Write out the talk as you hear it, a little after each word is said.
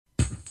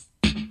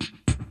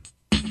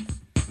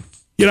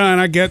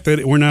And I get that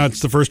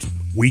it's the first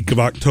week of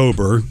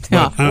October.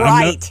 But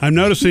right. I'm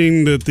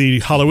noticing that the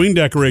Halloween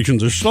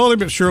decorations are slowly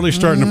but surely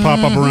starting to pop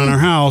up around our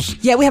house.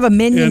 Yeah, we have a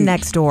minion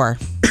next door.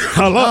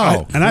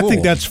 I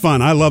think that's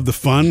fun. I love the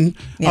fun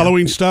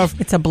Halloween stuff.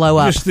 It's a blow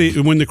up. Just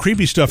when the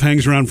creepy stuff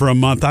hangs around for a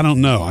month, I don't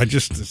know.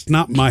 It's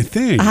not my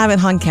thing. I haven't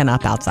hung Ken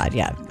up outside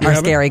yet. You Our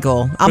haven't? scary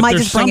ghoul. I might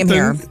just bring him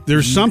here.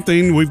 There's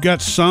something. We've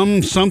got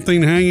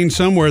something hanging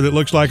somewhere that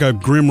looks like a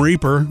Grim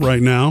Reaper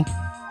right now.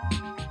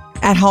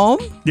 At home?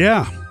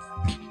 Yeah.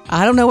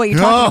 I don't know what you're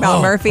talking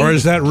about, Murphy. Or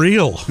is that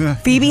real?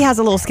 Phoebe has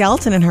a little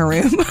skeleton in her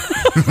room.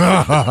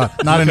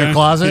 Not in her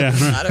closet?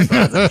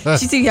 Yeah.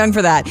 She's too young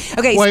for that.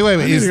 Okay. Wait.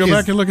 I need to go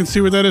back and look and see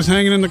what that is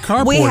hanging in the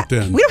carport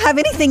then. We don't have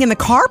anything in the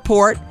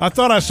carport. I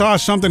thought I saw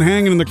something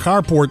hanging in the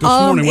carport this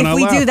morning when I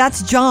left. If we do,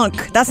 that's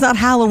junk. That's not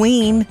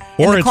Halloween.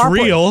 Or it's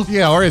real.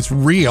 Yeah, or it's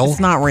real. It's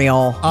not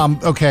real.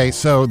 Okay,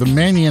 so the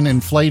Minion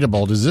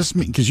inflatable, does this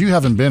mean, because you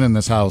haven't been in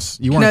this house,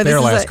 you weren't there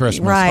last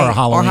Christmas right, or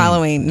Halloween. Or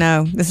Halloween,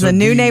 no. This is a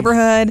new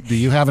neighborhood. Do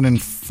you have an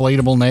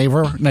inflatable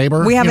neighbor?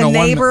 We have a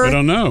neighbor. I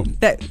don't know.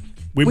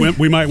 We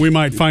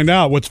might find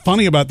out. What's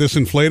funny about this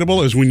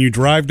inflatable is when you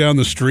drive down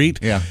the street,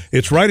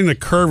 it's right in the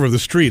curve of the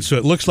street, so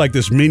it looks like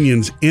this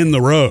Minion's in the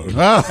road,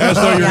 as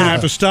though you're going to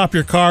have to stop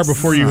your car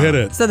before you hit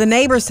it. So the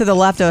neighbors to the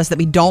left of us that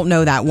we don't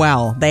know that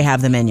well, they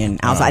have the Minion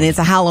outside, and it's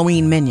a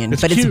Halloween Minion,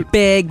 It's but cute. it's a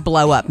big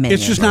blow up Minion.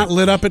 It's just not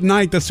lit up at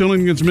night. That's the only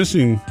thing that's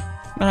missing.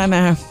 I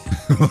know.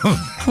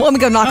 Let me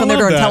go knock on their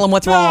door and tell them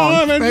what's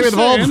wrong. Maybe the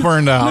bulb's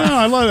burned out. No,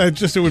 I love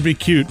it. It would be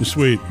cute and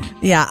sweet.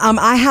 Yeah,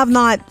 I have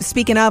not,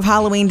 speaking of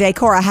Halloween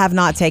decor, I have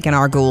not taken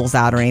our ghouls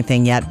out or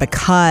anything yet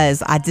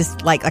because I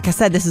just, like I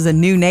said, this is a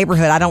new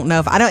neighborhood. I don't know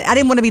if, I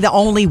didn't want to be the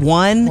only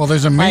one. Well,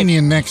 there's a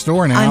Minion next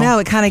door now. I know,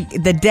 it kind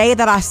of, the day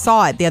that I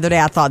saw it the other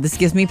day, I thought this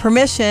gives me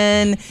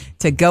permission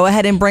to go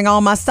ahead and bring all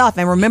my stuff.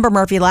 And remember,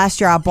 Murphy,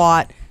 last year I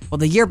bought,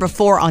 the year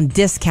before on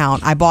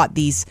discount, I bought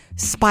these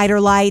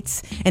spider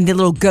lights and the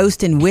little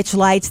ghost and witch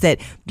lights that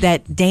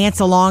dance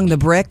along the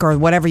brick or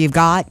whatever you've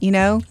got,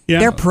 Yeah.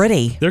 They're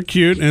pretty. They're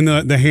cute. And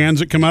the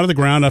hands that come out of the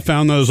ground, I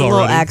found those already.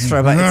 A little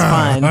extra, but it's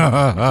fun.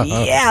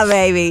 Yeah,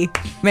 baby.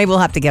 Maybe we'll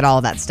have to get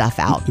all that stuff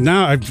out.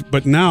 Now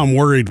I'm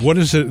worried. What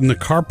is it in the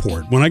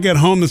carport? When I get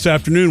home this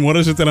afternoon, what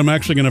is it that I'm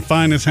actually going to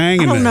find that's hanging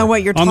there? I don't know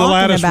what you're on talking the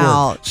lattice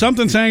about. Work.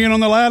 Something's hanging on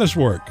the lattice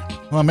work.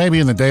 Well,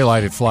 maybe in the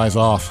daylight it flies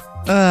off.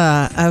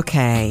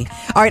 Okay.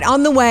 All right,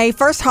 on the way,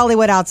 first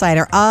Hollywood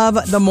Outsider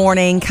of the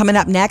morning. Coming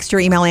up next,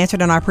 your email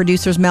answered on our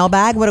producer's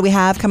mailbag. What do we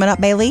have coming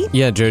up, Bailey?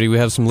 Yeah, Jody, we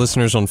have some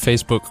listeners on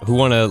Facebook who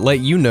want to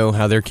let you know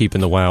how they're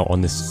keeping the wow on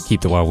this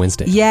Keep the Wow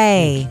Wednesday.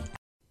 Yay.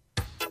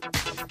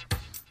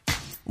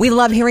 We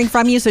love hearing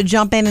from you, so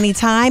jump in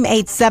anytime,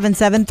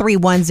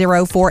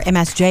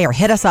 877-3104-MSJ, or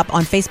hit us up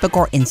on Facebook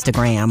or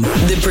Instagram.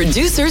 The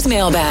producer's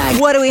mailbag.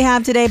 What do we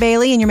have today,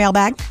 Bailey, in your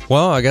mailbag?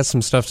 Well, I got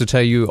some stuff to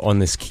tell you on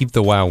this Keep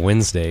the Wow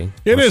Wednesday.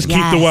 It is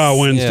Keep the Wow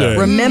Wednesday.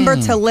 Yeah. Remember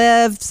to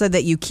live so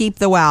that you keep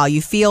the wow.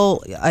 You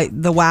feel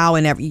the wow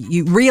and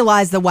you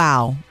realize the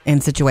wow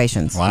in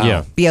situations. Wow.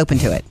 Yeah. Be open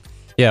to it.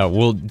 Yeah,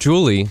 well,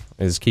 Julie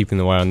is keeping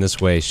the wow in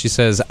this way. She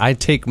says, I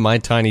take my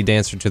tiny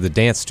dancer to the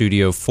dance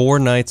studio 4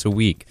 nights a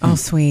week. Oh,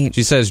 sweet.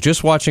 She says,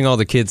 just watching all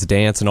the kids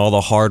dance and all the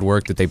hard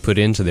work that they put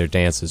into their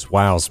dances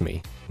wows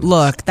me.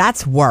 Look,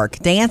 that's work.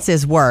 Dance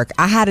is work.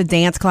 I had a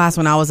dance class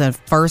when I was in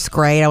first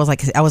grade.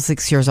 I was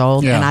 6 years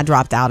old, and I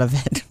dropped out of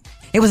it.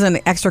 It was an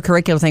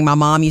extracurricular thing. My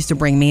mom used to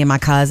bring me and my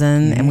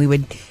cousin, and we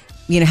would,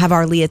 have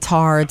our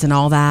leotards and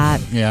all that.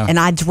 Yeah. And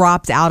I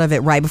dropped out of it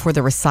right before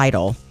the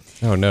recital.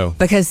 Oh, no.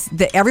 Because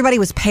everybody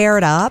was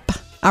paired up.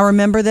 I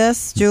remember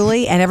this,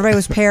 Julie, and everybody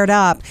was paired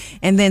up.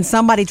 And then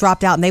somebody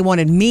dropped out and they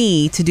wanted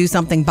me to do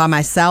something by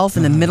myself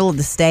in the middle of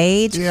the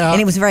stage. Yeah. And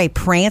it was very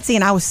prancy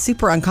and I was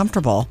super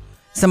uncomfortable.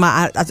 So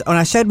when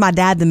I showed my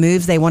dad the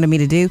moves they wanted me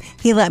to do,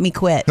 he let me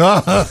quit.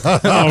 Oh,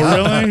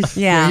 really?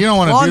 Yeah. You don't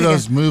want to do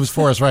those moves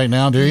for us right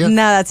now, do you? No,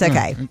 that's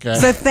okay. Okay.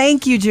 So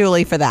thank you,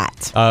 Julie, for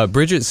that.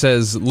 Bridget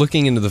says,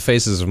 looking into the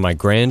faces of my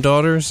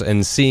granddaughters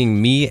and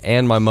seeing me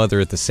and my mother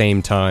at the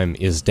same time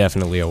is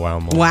definitely a wow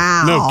moment.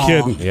 Wow. No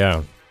kidding.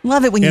 Yeah.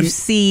 Love it when you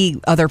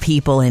see other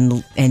people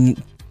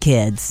and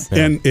kids.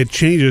 Yeah. And it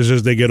changes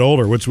as they get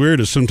older. What's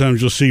weird is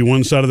sometimes you'll see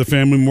one side of the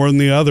family more than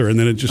the other, and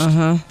then it just,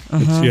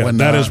 When,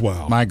 that is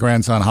wow. My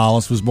grandson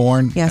Hollis was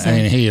born, Yes,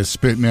 and he is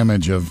spitting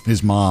image of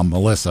his mom,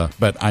 Melissa.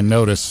 But I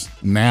notice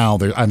now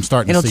that I'm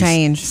starting It'll to see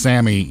change.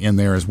 Sammy in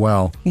there as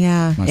well.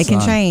 Yeah, My it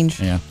can son.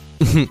 change. Yeah.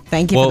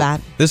 Thank you Well, for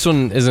that. this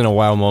one isn't a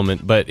wow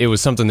moment, but it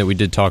was something that we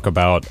did talk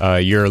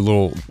about. Your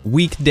little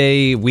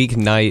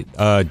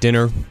weeknight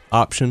dinner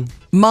option.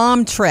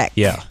 Mom trick.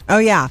 Yeah. Oh,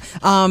 yeah.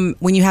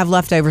 When you have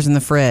leftovers in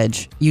the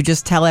fridge, you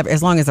just tell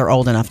as long as they're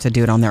old enough to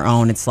do it on their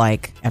own, it's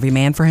like every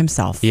man for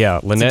himself. Yeah,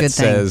 It's a Lynette good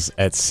thing. says,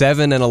 at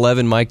 7 and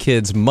 11, my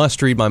kids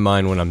must read my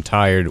mind when I'm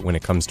tired when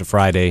it comes to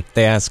Friday.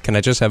 They ask, can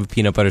I just have a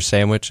peanut butter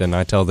sandwich? And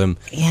I tell them,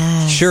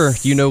 Yes. sure,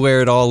 you know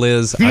where it all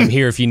is. I'm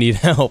here if you need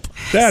help.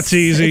 That's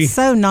easy. It's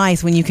so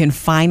nice when you can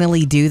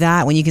finally do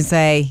that, when you can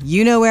say,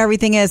 you know where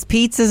everything is.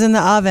 Pizza's in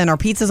the oven or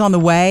pizza's on the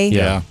way.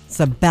 Yeah. It's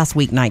the best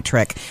weeknight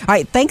trick. All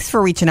right, thanks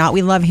for reaching out.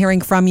 We love hearing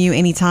from you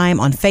anytime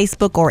on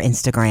Facebook or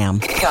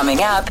Instagram.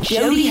 Coming up,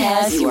 Jody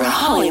has your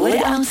Hollywood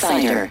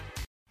Outsider.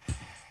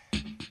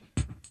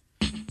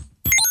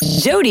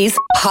 Jody's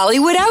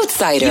Hollywood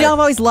Outsider. You know, I've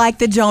always liked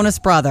the Jonas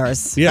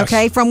Brothers. Yes.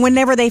 Okay, from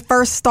whenever they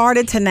first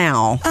started to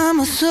now.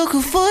 I'm a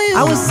sucker for you.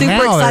 I was super Now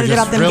they're excited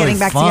just about them really getting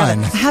back fun.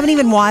 together. I haven't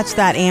even watched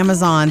that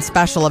Amazon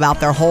special about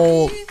their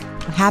whole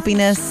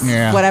happiness,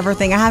 whatever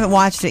thing. I haven't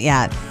watched it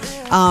yet.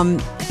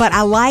 But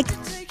I like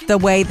the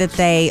way that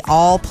they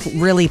all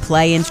really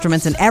play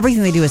instruments, and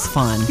everything they do is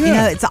fun. You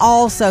know, it's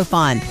all so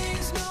fun.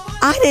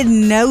 I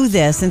didn't know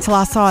this until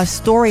I saw a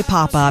story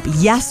pop up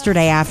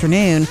yesterday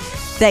afternoon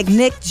that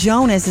Nick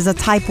Jonas is a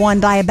type 1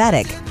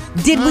 diabetic.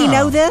 Did we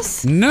know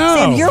this? No.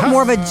 Sam, you're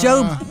more of a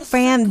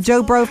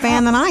Joe Bro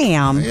fan than I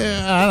am.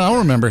 Yeah, I don't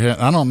remember him.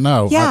 I don't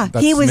know. Yeah,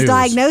 That's he was news.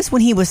 diagnosed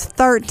when he was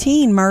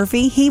 13,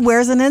 Murphy. He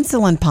wears an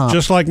insulin pump.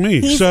 Just like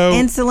me. He's So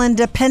insulin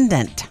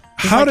dependent.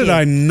 Just how like did you.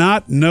 I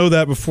not know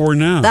that before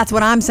now? That's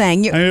what I'm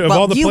saying. You, of well,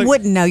 all the you pla-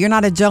 wouldn't know. You're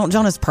not a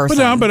Jonas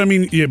person. But I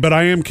mean, but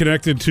I am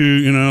connected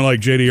to, like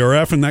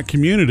JDRF and that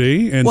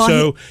community. And Well,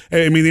 so,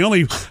 I mean, the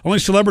only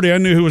celebrity I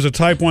knew who was a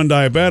type 1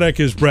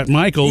 diabetic is Bret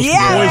Michaels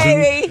Yeah, from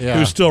Poison, baby. Yeah.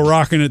 who's still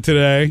rocking it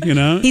today,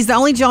 He's the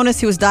only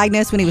Jonas who was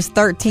diagnosed when he was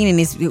 13, and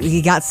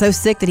he got so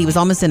sick that he was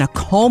almost in a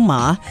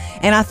coma.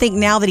 And I think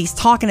now that he's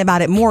talking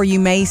about it more, you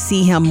may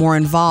see him more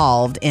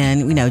involved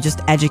in,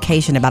 just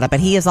education about it. But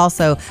he is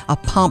also a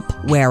pump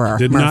wearer,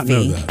 Did Murphy. not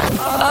know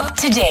that. Up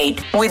to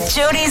date with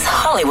Jody's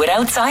Hollywood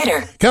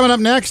Outsider. Coming up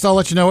next, I'll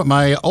let you know what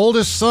my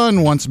oldest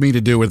son wants me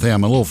to do with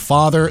him. A little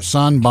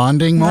father-son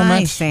bonding moment.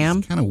 Nice,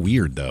 Sam. Kind of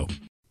weird, though.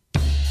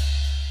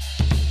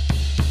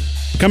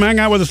 Come hang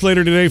out with us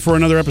later today for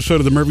another episode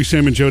of the Murphy,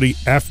 Sam, and Jody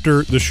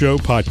After the Show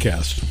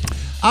podcast.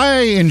 I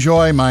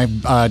enjoy my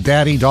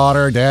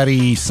daddy-daughter,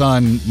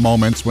 daddy-son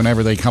moments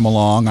whenever they come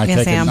along. I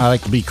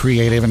like to be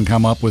creative and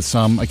come up with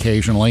some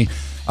occasionally.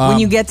 When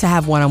you get to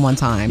have one-on-one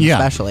time,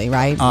 especially,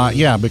 right?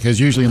 Yeah, because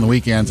usually in the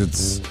weekends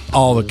it's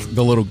all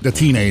the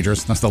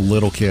teenagers. That's the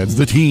little kids,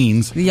 the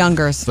teens, the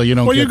youngers. So you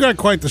don't. Well, you've got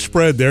quite the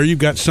spread there. You've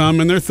got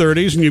some in their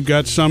 30s and you've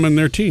got some in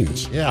their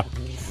teens. Yeah,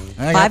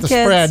 I 5 got the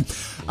kids.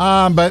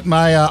 spread. But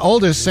my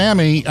oldest,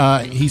 Sammy,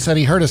 he said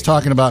he heard us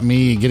talking about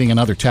me getting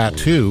another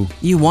tattoo.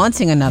 You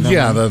wanting another?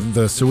 Yeah, one.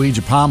 the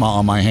Suija Pama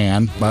on my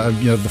hand.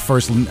 The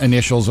first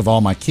initials of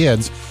all my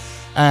kids.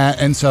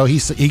 And so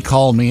he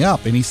called me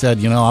up and he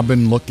said, I've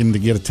been looking to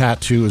get a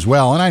tattoo as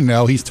well. And I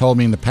know he's told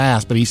me in the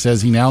past, but he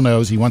says he now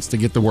knows he wants to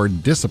get the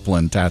word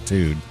discipline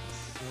tattooed.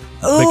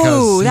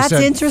 Ooh, that's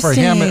said interesting. For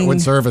him, it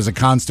would serve as a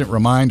constant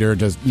reminder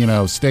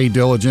to, stay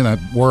diligent at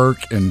work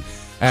and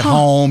at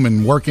home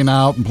and working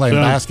out and playing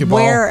basketball.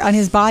 Where on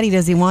his body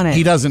does he want it?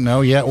 He doesn't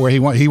know yet where he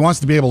wants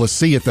to be able to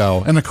see it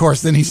though. And of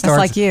course, then he starts.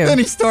 That's like you. Then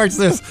he starts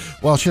this.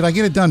 Well, should I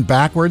get it done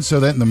backwards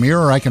so that in the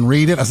mirror I can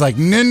read it? I was like,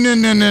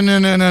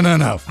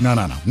 no.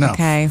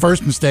 Okay.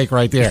 First mistake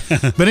right there.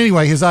 But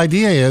anyway, his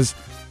idea is,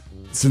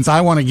 since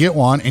I want to get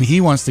one and he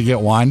wants to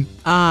get one,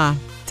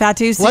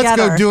 tattoos let's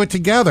together. go do it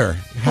together.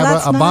 Have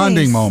that's a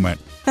bonding nice.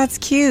 moment. That's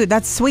cute.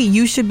 That's sweet.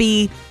 You should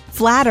be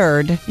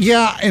flattered.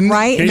 Yeah, and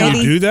right? Can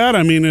you do that?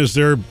 I mean, is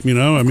there,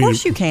 Of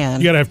course you can.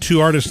 You got to have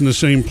two artists in the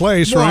same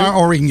place, Well, right?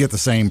 Or we can get the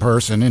same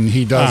person and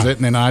he does it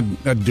and then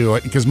I'd do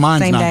it because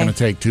mine's Same not day. going to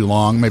take too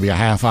long, maybe a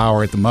half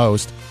hour at the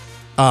most.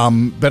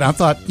 But I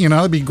thought,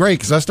 it'd be great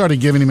because I started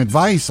giving him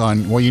advice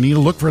on, well, you need to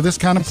look for this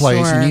kind of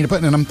place. Sure. You need to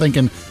put, and I'm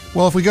thinking,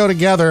 well, if we go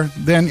together,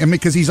 then,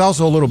 because he's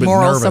also a little bit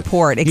Moral nervous.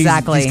 support, He's-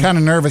 exactly. He's kind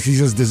of nervous. He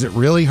says, does it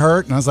really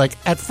hurt? And I was like,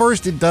 at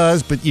first it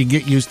does, but you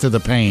get used to the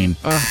pain.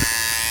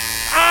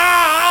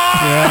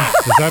 Yeah.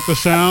 Is that the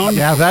sound?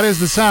 Yeah, that is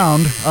the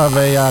sound of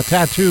a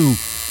tattoo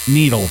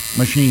needle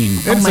machine.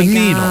 It's Oh my a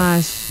needle.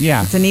 gosh.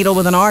 Yeah. It's a needle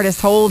with an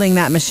artist holding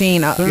that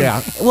machine.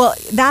 Yeah. Well,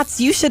 I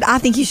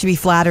think you should be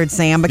flattered,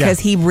 Sam, because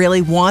he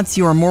really wants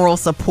your moral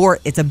support.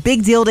 It's a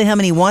big deal to him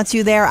and he wants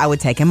you there. I would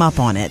take him up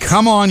on it.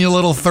 Come on, you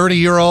little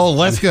 30-year-old.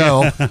 Let's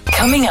go.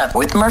 Coming up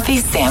with Murphy,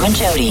 Sam, and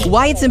Jody.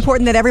 Why it's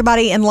important that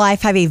everybody in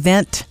life have a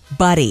vent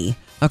buddy.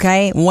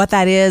 Okay? What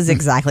that is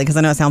exactly, because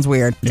I know it sounds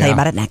weird. Tell you Yeah.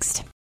 about it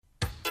next.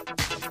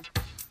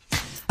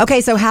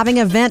 Okay, so having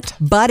a vent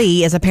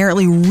buddy is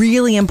apparently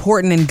really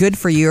important and good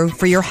for you,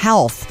 for your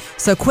health.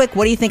 So quick,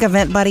 what do you think a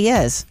vent buddy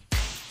is?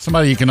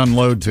 Somebody you can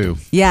unload to.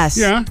 Yes.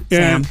 Yeah,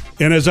 Sam.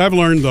 and as I've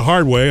learned the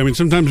hard way, I mean,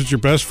 sometimes it's your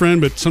best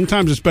friend, but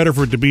sometimes it's better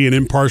for it to be an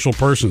impartial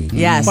person.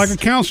 Yes. Like a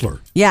counselor.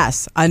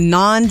 Yes, a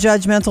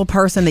non-judgmental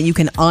person that you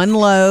can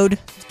unload,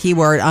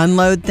 keyword,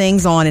 unload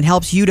things on. It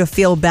helps you to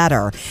feel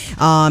better.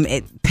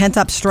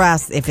 Pent-up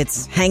stress, if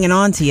it's hanging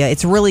on to you,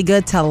 it's really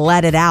good to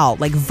let it out.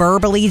 Like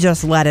verbally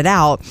just let it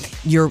out.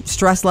 Your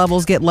stress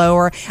levels get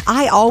lower.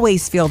 I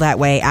always feel that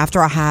way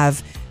after I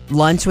have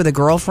lunch with a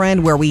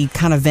girlfriend where we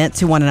kind of vent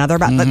to one another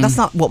about, but that's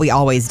not what we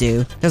always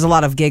do. There's a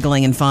lot of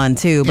giggling and fun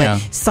too, but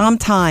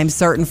sometimes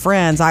certain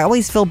friends, I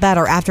always feel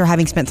better after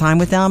having spent time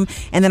with them,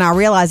 and then I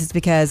realize it's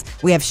because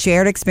we have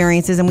shared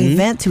experiences and we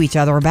vent to each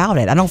other about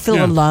it. I don't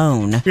feel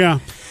alone. Yeah.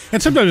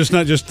 And sometimes it's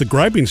not just the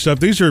griping stuff.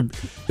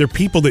 They're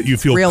people that you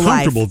feel Real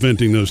comfortable life.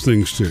 venting those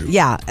things to.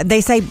 Yeah,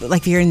 they say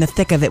like if you're in the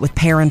thick of it with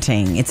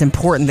parenting, it's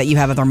important that you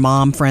have other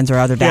mom friends or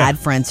other dad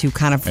friends who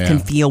kind of can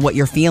feel what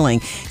you're feeling.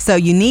 So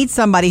you need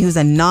somebody who's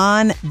a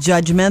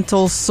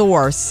non-judgmental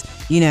source,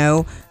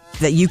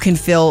 that you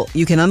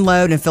can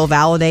unload and feel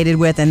validated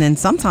with. And then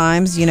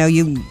sometimes,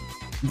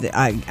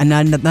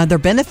 another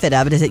benefit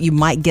of it is that you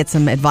might get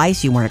some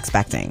advice you weren't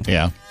expecting.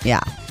 Yeah.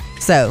 Yeah.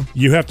 So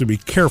you have to be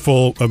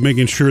careful of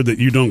making sure that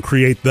you don't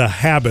create the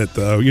habit,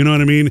 though. You know what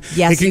I mean?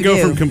 Yes, it can you go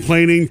do. from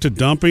complaining to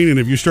dumping, and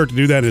if you start to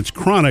do that and it's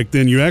chronic,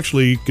 then you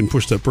actually can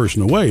push that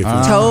person away.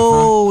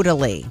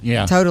 Totally.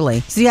 Yeah. Totally.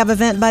 So you have a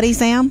vent buddy,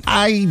 Sam?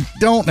 I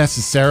don't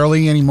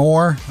necessarily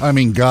anymore. I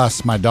mean,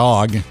 Gus, my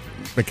dog,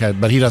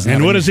 but he doesn't.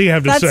 And have what any- does he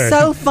have to That's say?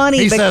 so funny.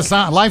 He says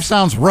life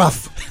sounds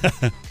rough.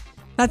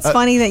 That's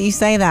funny that you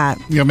say that.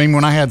 I mean,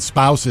 when I had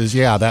spouses,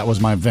 that was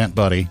my vent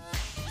buddy.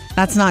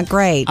 That's not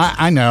great.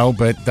 I know,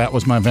 but that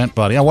was my vent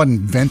buddy. I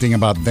wasn't venting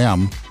about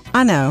them.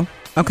 I know.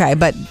 Okay,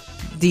 but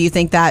do you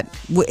think that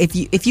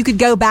if you could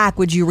go back,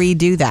 would you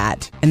redo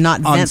that and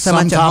not On vent so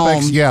some much topics,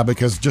 at home? yeah,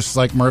 because just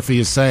like Murphy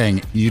is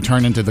saying, you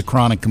turn into the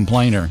chronic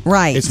complainer.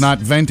 Right. It's not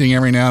venting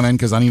every now and then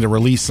because I need to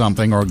release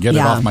something or get it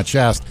Yeah. off my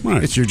chest.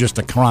 Right. You're just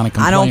a chronic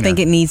complainer. I don't think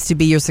it needs to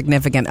be your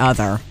significant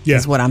other, Yeah.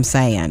 is what I'm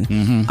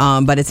saying.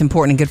 But it's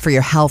important and good for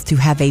your health to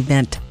have a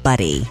vent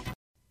buddy.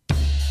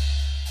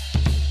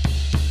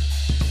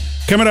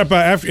 Coming up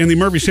in the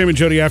Murphy, Sam, and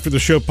Jody After the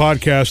Show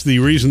podcast, the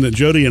reason that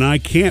Jody and I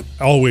can't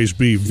always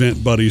be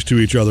vent buddies to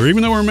each other,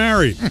 even though we're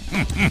married.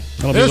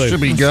 That'll This later.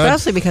 should be good.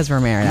 Especially because we're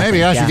married.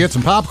 Maybe I should get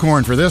some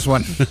popcorn for this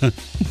one.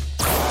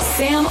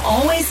 Sam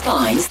always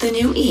finds the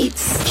new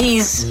eats.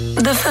 He's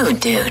the food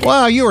dude.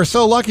 Wow, you are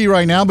so lucky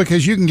right now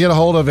because you can get a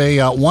hold of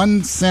a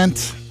 1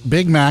 cent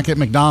Big Mac at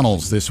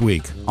McDonald's this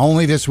week.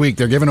 Only this week.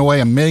 They're giving away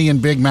 1 million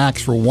Big Macs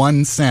for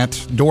 1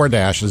 cent.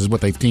 DoorDash is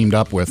what they've teamed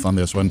up with on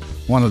this one.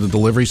 One of the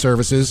delivery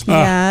services.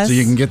 Yes. So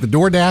you can get the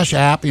DoorDash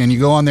app and you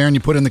go on there and you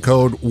put in the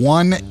code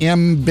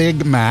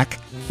 1MBigMac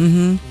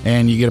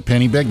and you get a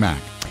penny Big Mac.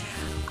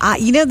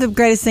 You know the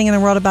greatest thing in the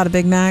world about a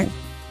Big Mac?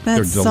 They're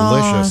That's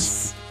delicious.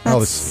 sauce. Oh, That's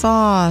the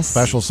sauce.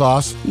 Special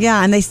sauce.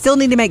 Yeah, and they still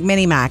need to make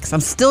mini Macs. I'm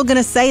still going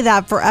to say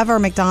that forever,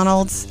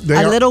 McDonald's.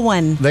 Little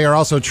one. They are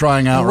also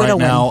trying out right Little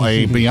now one.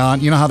 a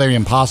Beyond. You know how they're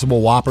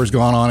Impossible Whoppers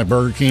going on at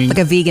Burger King? Like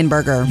a vegan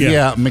burger.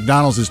 Yeah,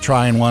 McDonald's is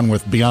trying one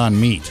with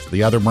Beyond Meat,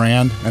 the other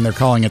brand, and they're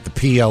calling it the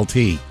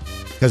PLT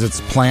because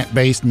it's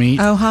plant-based meat.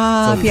 Oh,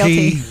 hi, so PLT.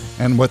 P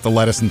and with the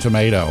lettuce and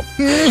tomato.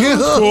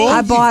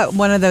 I bought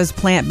one of those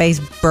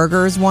plant-based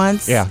burgers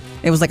once. Yeah.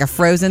 It was like a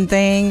frozen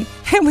thing,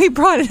 and we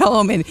brought it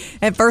home. And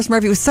at first,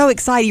 Murphy was so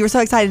excited. You were so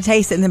excited to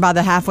taste it, and then by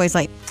the halfway, it's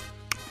like,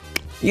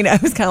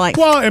 it was kind of like,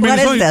 Well, I mean, what as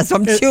is long this?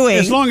 I'm as, chewing.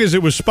 As long as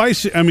it was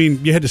spicy, I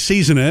mean, you had to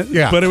season it.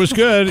 Yeah. But it was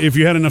good if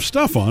you had enough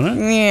stuff on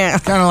it. Yeah.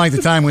 Kind of like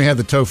the time we had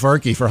the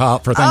tofurkey for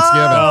Thanksgiving.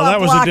 Oh,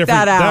 that was a blocked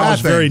different. that out. was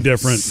very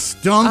different.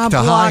 Stunk I to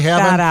high blocked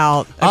heaven. that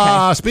out.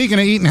 Okay. Speaking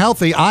of eating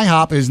healthy,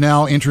 IHOP has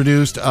now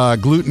introduced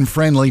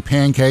gluten-friendly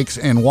pancakes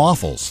and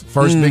waffles.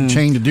 First big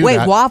chain to do Wait,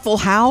 that. Waffle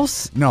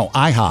House? No,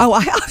 IHOP. Oh,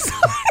 I'm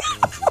sorry.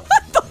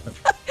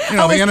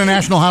 The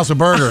International House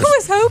of I Burgers.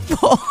 was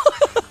hopeful.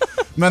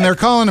 Man, they're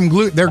calling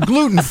them they're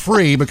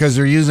gluten-free because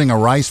they're using a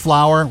rice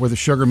flour with a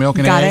sugar, milk,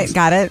 and eggs.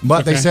 Got it.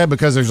 But they said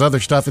because there's other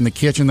stuff in the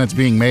kitchen that's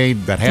being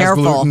made that has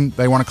Careful. gluten,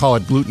 they want to call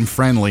it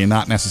gluten-friendly and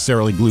not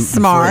necessily gluten-free.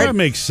 Smart. That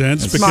makes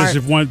sense because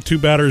smart. if two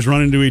batters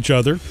run into each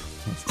other,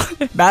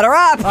 Batter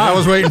up. I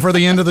was waiting for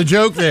the end of the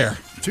joke there.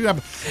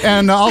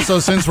 And also,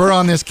 since we're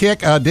on this kick,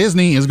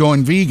 Disney is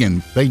going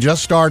vegan. They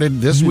just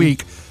started this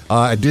week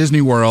at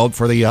Disney World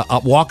for the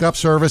walk-up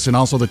service and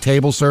also the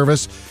table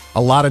service. A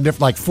lot of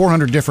different, like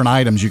 400 different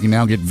items you can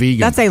now get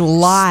vegan. That's a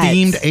lot.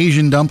 Steamed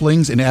Asian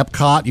dumplings in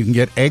Epcot. You can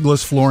get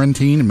eggless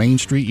Florentine in Main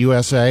Street,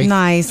 USA.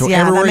 Nice. So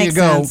Yeah, that everywhere you makes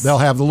go, sense. they'll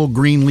have the little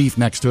green leaf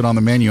next to it on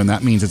the menu, and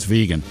that means it's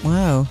vegan.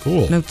 Whoa.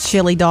 Cool. No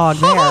chili dog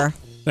there.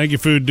 thank you,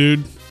 food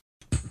dude.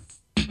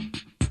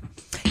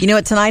 You know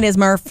what tonight is,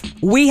 Murph?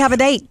 We have a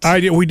date.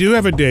 We do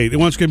have a date.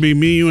 It's going to be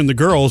me, you, and the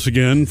girls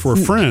again for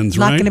Friends,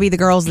 Not right? going to be the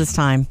girls this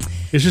time.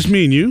 It's just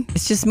me and you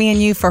It's just me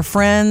and you for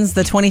Friends,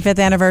 the 25th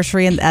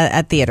anniversary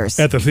at theaters.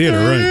 at the theater,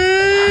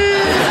 right?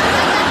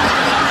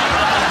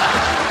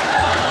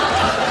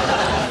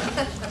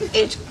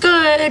 It's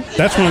good.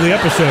 That's one of the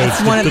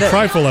episodes, one of the the-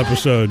 trifle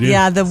episode.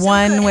 yeah, the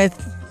one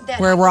with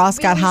where Ross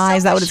got high.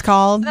 Is that what it's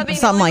called?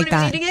 Something like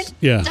that.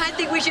 Yeah. I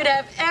think we should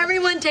have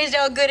everyone taste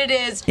how good it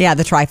is. Yeah,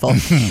 the trifle.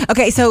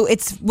 Okay, so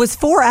it was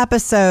 4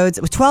 episodes.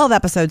 It was 12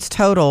 episodes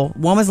total.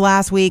 One was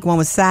last week, one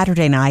was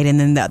Saturday night, and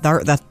then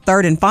the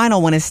third and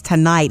final one is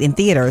tonight in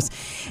theaters.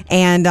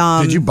 And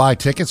Did you buy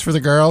tickets for the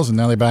girls, and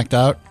now they backed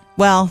out?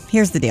 well,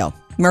 here's the deal.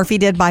 Murphy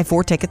did buy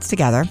 4 tickets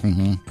together,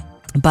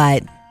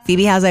 but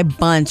Phoebe has a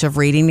bunch of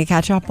reading to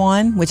catch up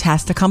on, which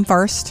has to come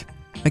first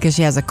because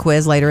she has a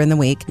quiz later in the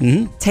week.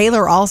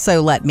 Taylor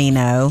also let me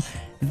know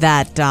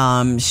that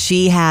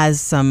she has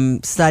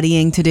some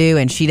studying to do,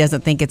 and she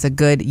doesn't think it's a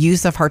good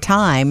use of her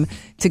time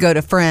to go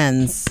to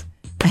Friends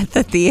at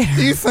the theater.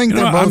 Do you think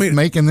they're both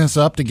making this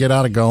up to get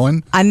out of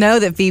going? I know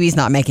that Phoebe's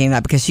not making it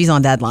up because she's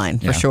on deadline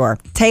for sure.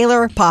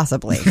 Taylor,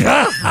 possibly.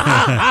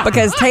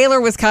 Because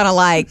Taylor was kind of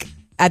like,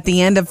 at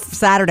the end of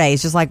Saturday,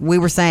 it's just like we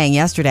were saying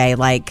yesterday,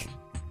 like,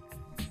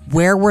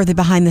 where were the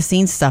behind the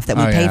scenes stuff that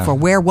we paid for?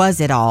 Where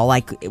was it all?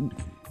 Like,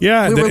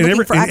 yeah, we were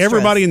looking for extras.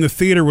 Everybody in the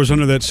theater was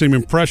under that same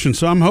impression.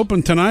 So I'm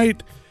hoping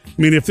tonight.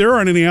 I mean, if there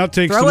aren't any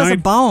outtakes throw tonight, us a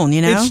bone.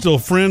 You know, it's still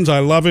Friends. I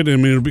love it. I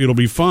mean, it'll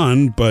be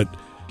fun, but.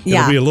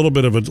 It'll be a little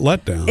bit of a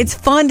letdown. It's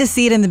fun to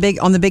see it on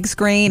the big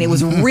screen. It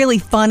was really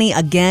funny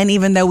again,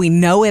 even though we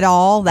know it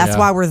all. That's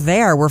why we're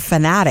there. We're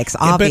fanatics,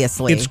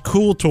 obviously. It's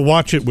cool to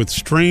watch it with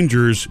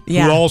strangers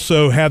who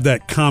also have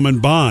that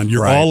common bond.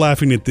 You're all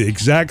laughing at the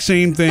exact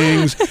same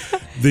things.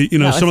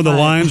 Some of the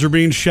lines are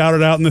being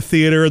shouted out in the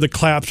theater. The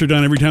claps are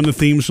done every time the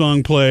theme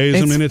song plays.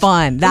 It's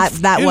fun.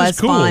 That was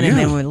cool, fun. And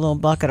then with a little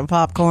bucket of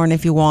popcorn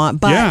if you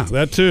want. But, yeah,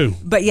 that too.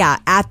 But yeah,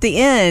 at the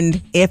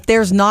end, if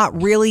there's not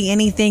really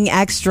anything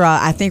extra,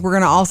 I think we're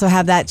going to also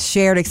have that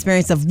shared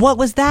experience of what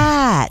was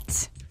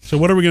that? So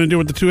what are we going to do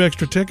with the 2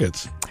 extra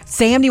tickets?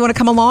 Sam, do you want to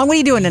come along? What are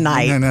you doing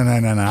tonight? No.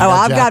 Oh,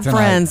 I've got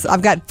friends.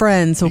 I've got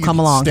friends who'll come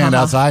along. Stand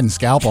outside and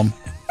scalp them.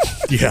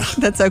 Yeah.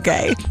 That's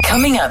okay.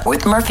 Coming up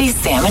with Murphy,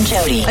 Sam, and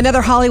Jody.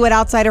 Another Hollywood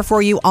outsider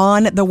for you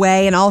on the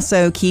way. And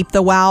also, Keep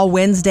the Wow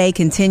Wednesday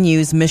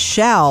continues.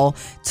 Michelle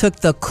took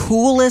the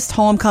coolest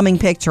homecoming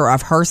picture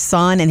of her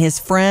son and his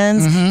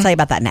friends. Tell you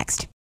about that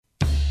next.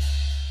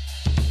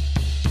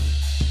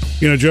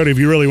 Jody, if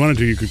you really wanted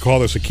to, you could call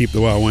this a Keep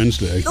the Wow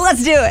Wednesday.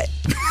 Let's do it.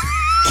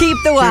 Keep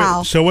the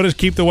wow. So what is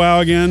Keep the Wow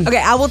again?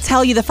 Okay, I will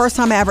tell you the first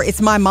time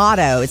it's my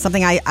motto. It's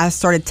something I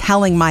started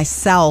telling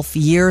myself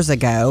years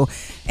ago.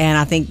 And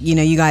I think,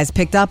 you guys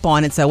picked up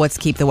on it. So what's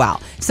Keep the Wow?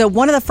 So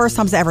one of the first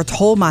times I ever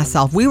told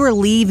myself, we were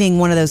leaving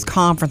one of those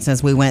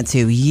conferences we went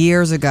to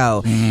years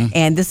ago.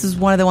 And this is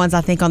one of the ones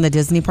I think on the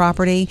Disney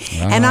property.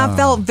 And I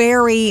felt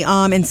very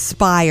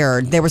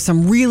inspired. There were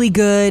some really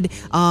good,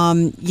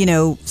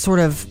 sort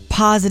of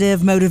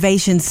positive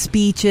motivation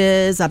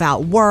speeches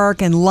about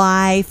work and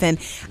life. And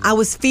I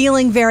was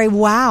feeling very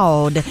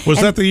wowed. Was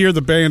that the year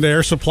the band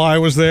Air Supply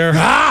was there?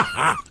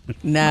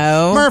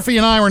 No. Murphy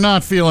and I were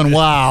not feeling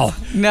wow.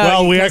 No.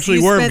 Well, we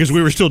actually were because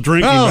we were still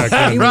drinking back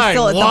then. You were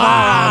still at the bar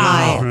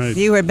all night. Right.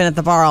 You had been at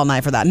the bar all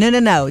night for that.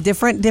 No.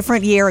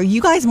 Different year.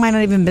 You guys might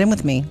not have even been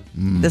with me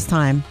this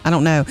time. I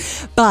don't know.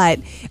 But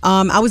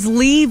I was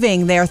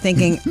leaving there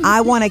thinking,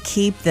 I want to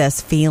keep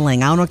this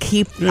feeling. I want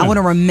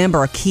to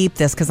remember, keep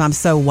this because I'm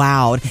so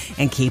wowed,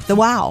 and keep the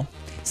wow.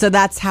 So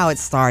that's how it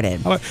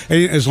started.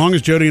 As long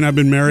as Jody and I've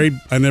been married,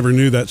 I never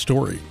knew that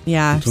story.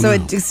 Yeah. So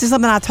it's just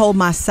something I told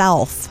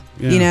myself.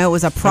 Yeah. It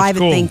was a private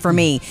thing for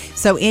me.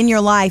 So in your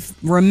life,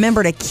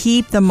 remember to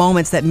keep the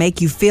moments that make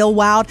you feel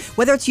wowed.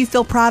 Whether it's you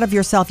feel proud of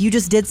yourself, you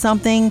just did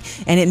something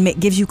and it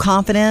gives you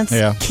confidence.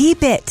 Yeah.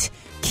 Keep it.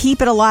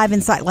 Keep it alive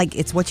inside. Like,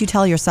 it's what you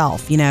tell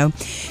yourself,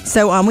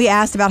 So we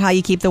asked about how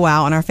you keep the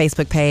wow on our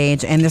Facebook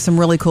page, and there's some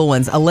really cool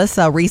ones.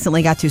 Alyssa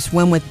recently got to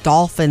swim with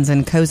dolphins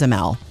in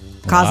Cozumel.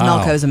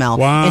 Cozumel.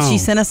 Wow. And she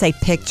sent us a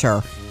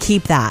picture.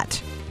 Keep that.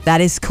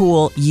 That is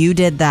cool. You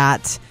did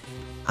that.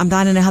 I'm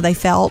dying to know how they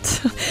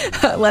felt.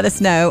 Let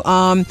us know.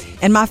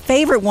 And my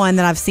favorite one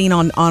that I've seen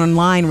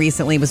online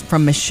recently was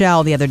from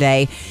Michelle the other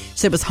day.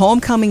 So it was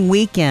homecoming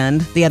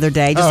weekend the other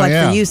day, just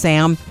for you,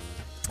 Sam.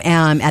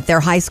 At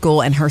their high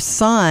school, and her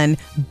son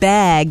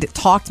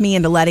talked me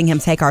into letting him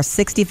take our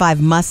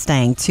 65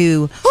 Mustang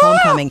to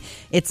homecoming.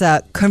 It's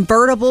a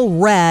convertible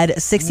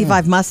red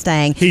 65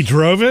 Mustang. He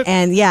drove it?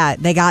 And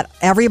they got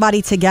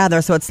everybody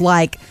together. So it's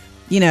like,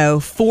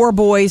 4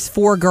 boys,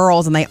 4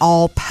 girls, and they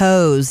all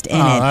posed in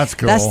it. That's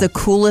cool. That's the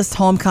coolest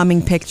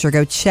homecoming picture.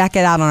 Go check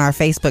it out on our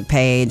Facebook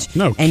page.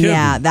 No kidding.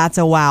 And that's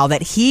a wow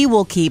that he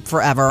will keep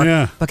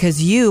forever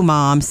because you,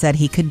 Mom, said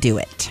he could do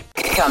it.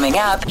 Coming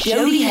up,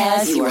 Jody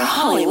has your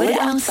Hollywood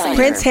outsider.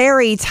 Prince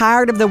Harry,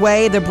 tired of the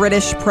way the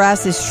British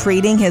press is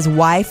treating his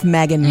wife,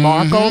 Meghan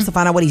Markle. So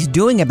find out what he's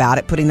doing about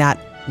it, putting that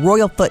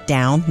royal foot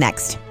down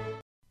next.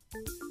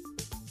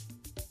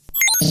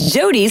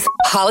 Jody's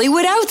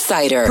Hollywood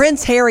outsider.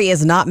 Prince Harry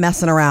is not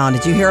messing around.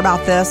 Did you hear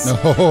about this?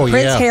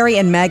 Prince Harry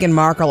and Meghan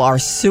Markle are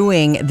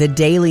suing the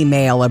Daily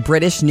Mail, a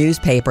British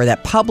newspaper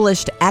that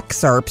published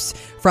excerpts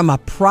from a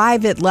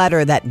private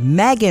letter that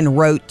Meghan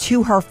wrote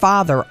to her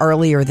father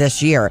earlier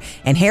this year.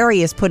 And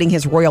Harry is putting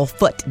his royal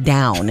foot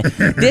down.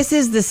 This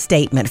is the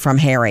statement from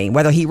Harry,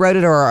 whether he wrote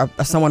it or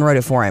someone wrote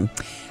it for him.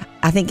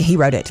 I think he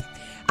wrote it.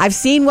 I've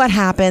seen what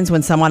happens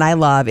when someone I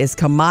love is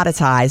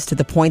commoditized to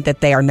the point that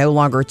they are no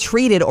longer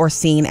treated or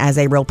seen as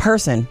a real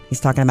person.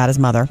 He's talking about his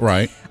mother.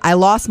 Right. I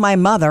lost my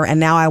mother, and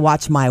now I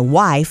watch my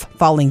wife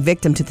falling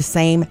victim to the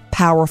same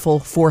powerful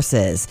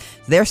forces.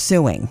 They're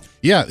suing.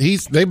 Yeah,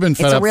 they've been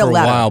fed up for a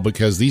while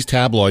because these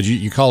tabloids,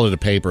 you call it a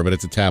paper, but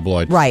it's a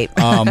tabloid. Right.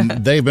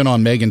 They've been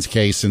on Meghan's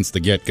case since the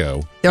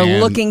get-go.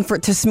 They're looking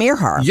to smear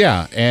her.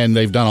 Yeah, and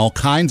they've done all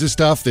kinds of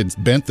stuff that's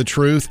bent the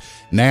truth.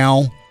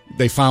 Now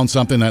they found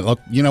something that,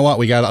 look, you know what,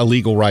 we got a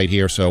legal right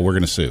here, so we're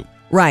going to sue.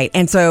 Right.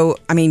 And so,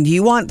 I mean, do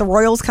you want the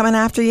royals coming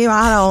after you?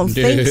 I don't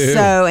think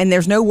so. And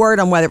there's no word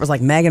on whether it was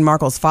like Meghan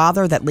Markle's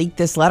father that leaked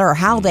this letter or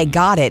how they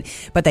got it,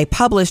 but they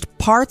published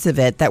parts of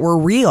it that were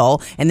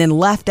real and then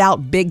left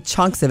out big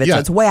chunks of it. So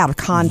it's way out of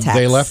context.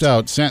 They left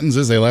out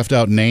sentences, they left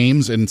out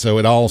names, and so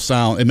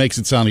it makes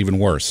it sound even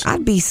worse.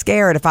 I'd be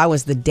scared if I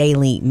was the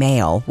Daily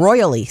Mail.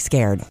 Royally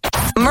scared.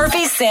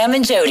 Murphy, Sam,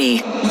 and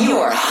Jody,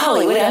 your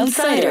Hollywood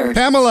Outsider.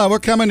 Pamela, we're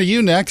coming to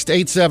you next,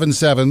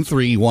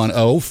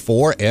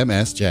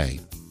 877-310-4MSJ.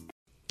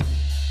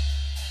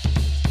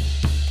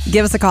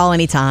 Give us a call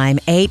anytime,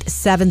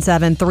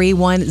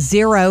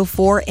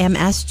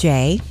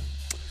 877-310-4MSJ.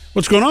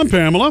 What's going on,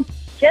 Pamela?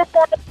 Just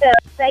wanted to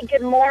say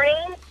good morning.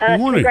 Good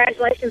morning.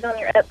 Congratulations on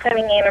your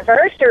upcoming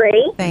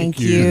anniversary. Thank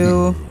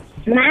you.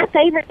 My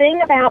favorite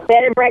thing about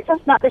bed and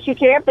breakfast, not that you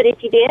care, but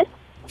if you did.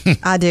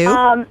 I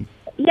do.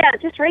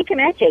 Just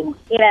reconnecting,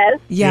 you know.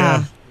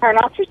 Yeah. Turn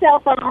off your cell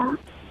phone,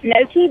 no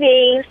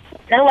TVs,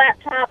 no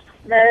laptops,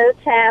 no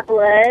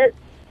tablets.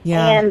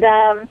 Yeah.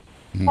 And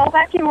fall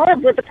back in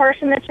love with the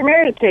person that you're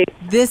married to.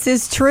 This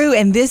is true,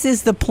 and this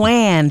is the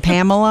plan,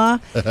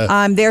 Pamela.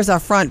 There's a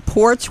front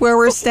porch where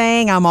we're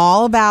staying. I'm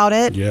all about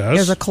it. Yes.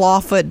 There's a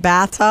clawfoot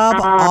bathtub.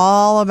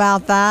 All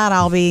about that.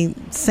 I'll be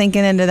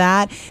sinking into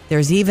that.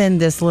 There's even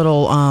this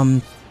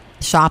little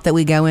shop that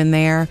we go in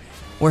there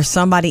where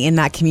somebody in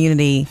that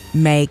community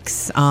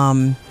makes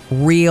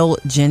real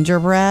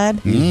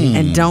gingerbread.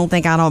 And don't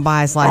think I don't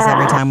buy a slice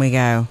every time we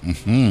go.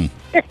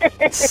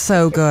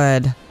 So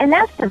good. And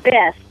that's the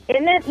best.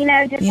 Isn't it,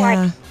 just Yeah.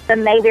 like the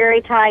Mayberry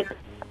type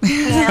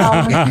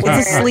town?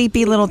 It's a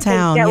sleepy little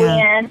town. Go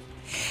Yeah. in.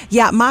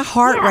 Yeah, my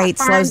heart Yeah, rate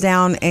slows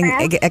down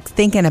and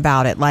thinking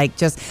about it, like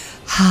just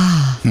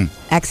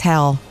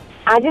exhale.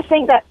 I just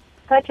think that's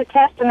such a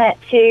testament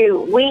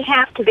to we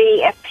have to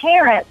be, as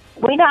parents,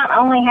 we not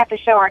only have to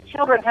show our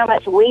children how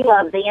much we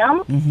love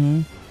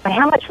them, but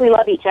how much we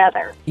love each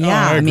other.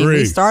 Yeah, I I mean, we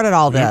agree. started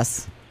all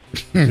this.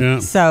 Yeah.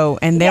 So,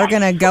 and they're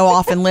going to go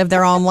off and live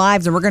their own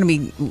lives, and we're going to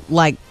be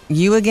like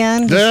you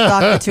again, just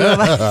stuck the two of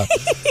us.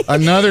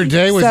 Another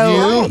day with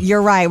So, you.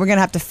 you're right. We're going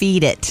to have to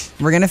feed it.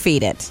 We're going to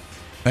feed it.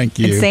 Thank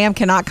you. And Sam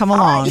cannot come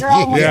along.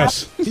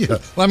 Yes. Yeah.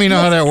 Let me know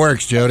how that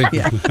works, Jody.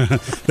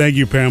 Thank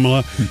you,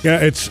 Pamela.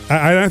 Yeah,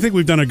 I think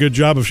we've done a good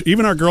job of.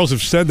 Even our girls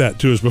have said that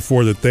to us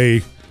before, that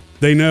they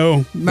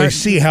know, they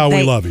see how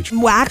we love each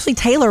other. Well, actually,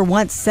 Taylor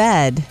once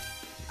said,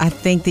 I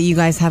think that you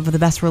guys have the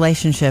best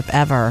relationship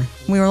ever.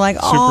 We were like,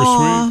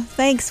 oh, sweet.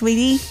 thanks,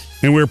 sweetie.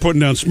 And we were putting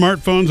down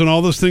smartphones and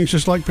all those things,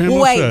 just like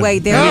Pamela said.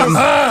 Wait, there is.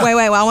 Wait,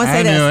 I want to say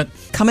I knew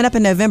this. Coming up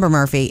in November,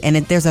 Murphy, and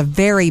there's a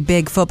very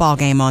big football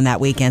game on that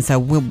weekend, so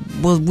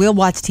we'll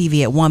watch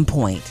TV at one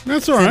point.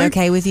 That's all Is right. that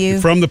okay with you?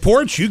 From the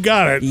porch, you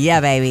got it.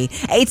 Yeah, baby.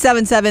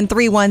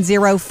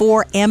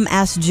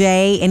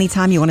 877-310-4MSJ.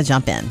 Anytime you want to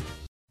jump in.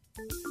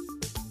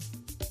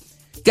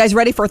 You guys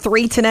ready for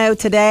 3 to know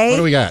today? What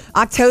do we got?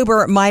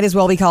 October might as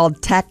well be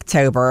called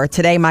Techtober.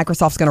 Today,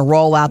 Microsoft's going to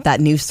roll out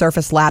that new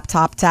Surface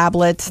laptop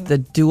tablet, the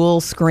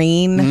dual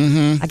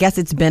screen. I guess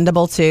it's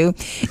bendable too.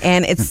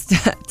 And it's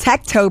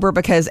Techtober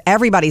because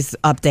everybody's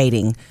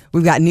updating.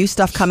 We've got new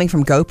stuff coming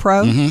from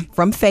GoPro,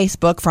 from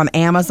Facebook, from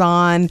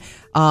Amazon,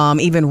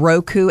 even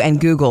Roku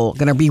and Google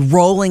going to be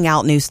rolling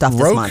out new stuff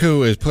this month.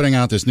 Roku is putting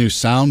out this new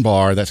sound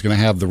bar that's going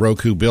to have the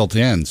Roku built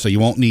in, so you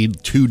won't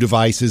need 2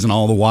 devices and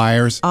all the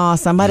wires. Oh,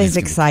 somebody's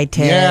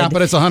excited. Yeah,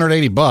 but it's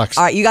 $180.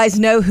 All right, you guys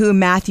know who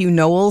Matthew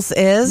Knowles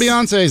is?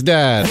 Beyonce's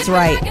dad. That's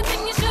right.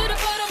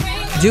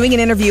 Doing an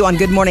interview on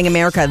Good Morning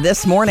America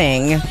this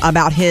morning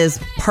about his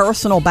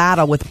personal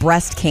battle with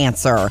breast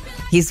cancer.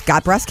 He's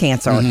got breast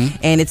cancer,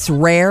 and it's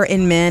rare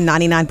in men.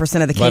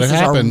 99% of the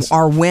cases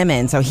are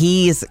women. So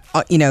he's,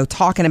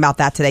 talking about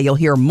that today. You'll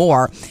hear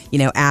more,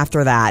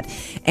 after that.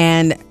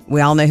 And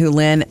we all know who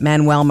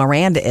Lin-Manuel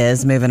Miranda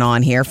is, moving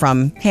on here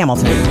from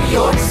Hamilton. New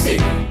York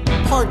City.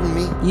 Pardon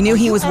me. You knew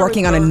he was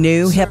working on a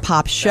new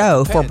hip-hop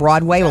show for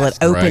Broadway. Well, it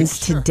opens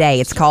today.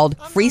 It's called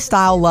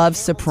Freestyle Love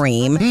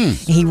Supreme.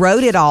 He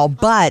wrote it all,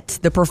 but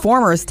the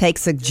performers take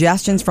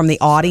suggestions from the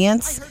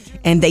audience,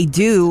 and they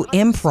do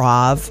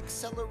improv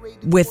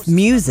with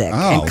music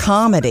and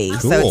comedy.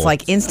 Cool. So it's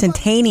like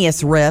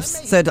instantaneous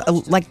riffs. So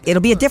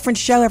it'll be a different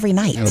show every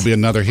night. It'll be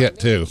another hit,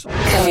 too.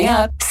 Coming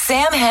up,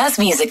 Sam has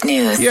music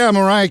news. Yeah,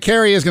 Mariah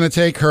Carey is going to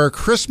take her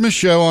Christmas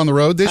show on the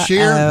road this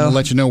year. I'll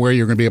let you know where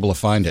you're going to be able to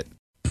find it.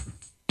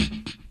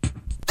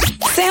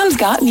 Sam's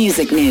got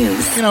music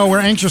news. We're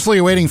anxiously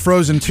awaiting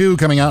Frozen 2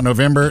 coming out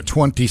November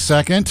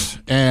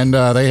 22nd, and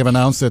they have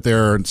announced that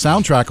their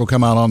soundtrack will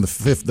come out on the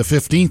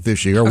 15th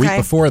this year, a week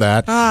before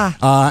that.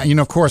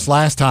 Of course,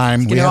 last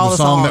time we had the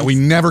song that we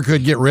never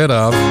could get rid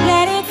of.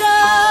 Let it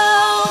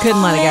go.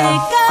 Couldn't let it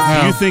go.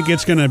 Do you think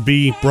it's going to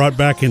be brought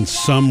back in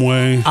some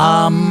way?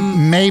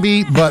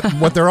 Maybe, but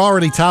what they're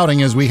already touting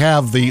is we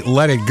have the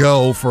Let It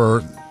Go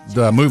for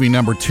the movie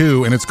number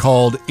 2, and it's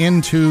called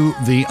Into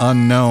the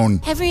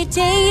Unknown. Every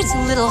day it's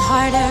a little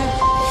harder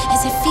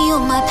as I feel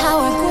my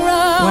power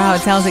grow. Wow, it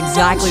sounds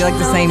exactly like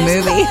the same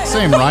movie.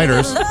 Same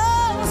writers.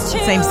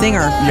 Same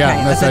singer.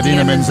 Yeah, that's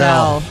Idina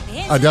Menzel.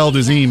 Adele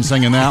Dazeem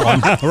singing that one.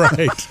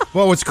 Right.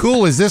 Well, what's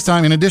cool is this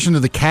time, in addition to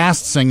the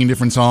cast singing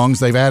different songs,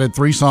 they've added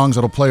 3 songs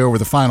that'll play over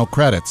the final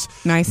credits.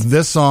 Nice.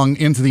 This song,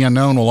 Into the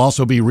Unknown, will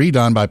also be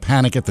redone by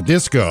Panic at the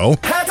Disco.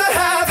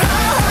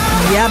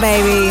 Yeah,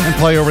 baby. And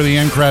play over the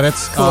end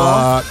credits.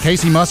 Cool.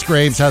 Casey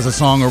Musgraves has a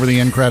song over the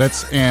end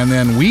credits, and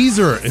then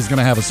Weezer is going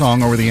to have a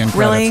song over the end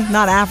credits. Really?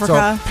 Not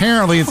Africa? So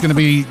apparently it's going to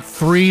be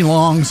 3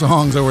 long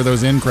songs over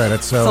those end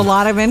credits. So It's a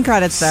lot of end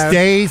credits, though.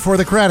 stay for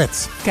the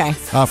credits. Okay.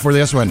 For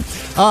this one.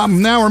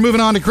 Now we're moving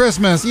on to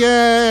Christmas.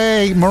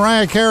 Yay!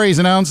 Mariah Carey's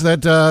announced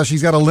that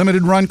she's got a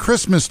limited run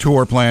Christmas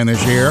tour planned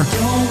this year.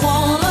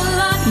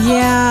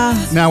 Yeah.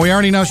 Now, we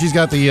already know she's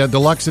got the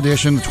deluxe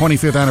edition, the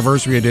 25th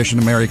anniversary edition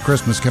of Merry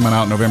Christmas coming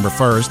out November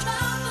 1st.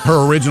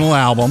 Her original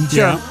album,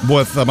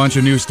 with a bunch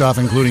of new stuff,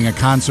 including a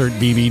concert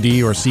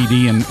DVD or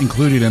CD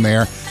included in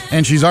there.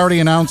 And she's already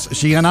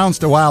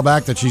announced a while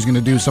back that she's going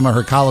to do some of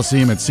her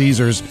Coliseum at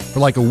Caesars for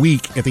like a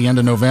week at the end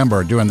of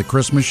November doing the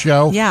Christmas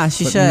show. Yeah,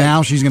 she should.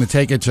 Now she's going to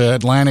take it to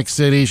Atlantic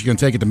City. She's going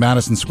to take it to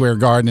Madison Square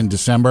Garden in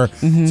December.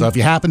 Mm-hmm. So if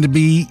you happen to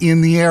be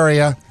in the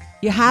area,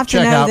 You have to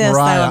check know out this,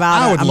 Mariah. though,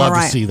 about I would a love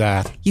Mariah. to see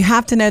that. You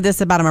have to know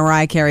this about a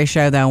Mariah Carey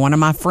show, though. One of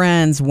my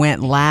friends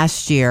went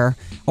last year,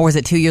 or was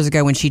it 2 years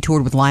ago when she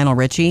toured with Lionel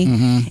Richie?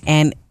 Mm-hmm.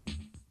 And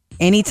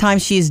anytime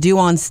she's due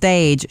on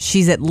stage,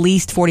 she's at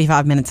least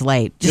 45 minutes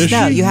late. Just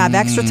know you have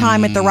extra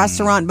time at the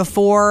restaurant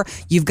before.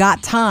 You've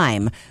got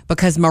time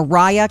because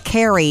Mariah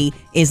Carey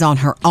is on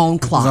her own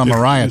clock. It's on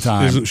Mariah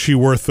time. Isn't she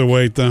worth the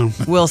wait, though?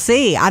 We'll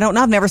see. I don't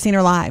know. I've never seen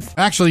her live.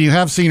 Actually, you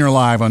have seen her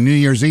live on New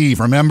Year's Eve,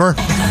 remember?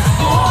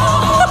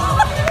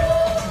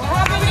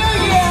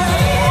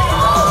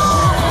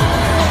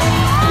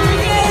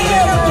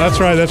 That's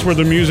right. That's where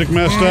the music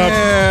messed up.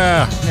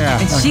 Yeah.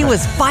 And she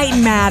was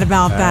fighting mad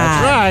about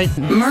that. That's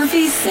right.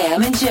 Murphy,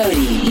 Sam, and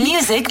Jody.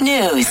 Music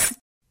news.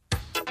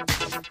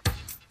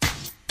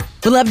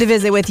 We'd love to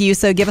visit with you,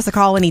 so give us a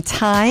call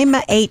anytime,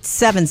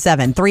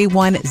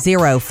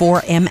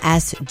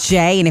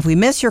 877-310-4MSJ. And if we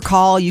miss your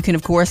call, you can,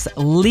 of course,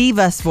 leave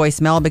us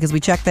voicemail because we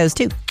check those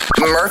too.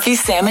 Murphy,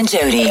 Sam, and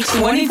Jody.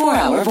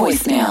 24-hour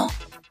voicemail.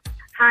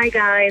 Hi,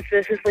 guys.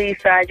 This is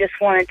Lisa. I just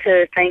wanted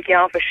to thank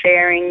y'all for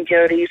sharing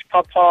Jody's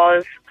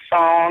Pawpaw's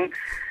song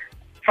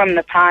from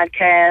the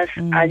podcast.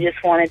 I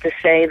just wanted to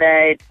say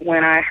that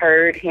when I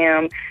heard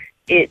him,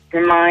 it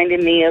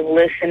reminded me of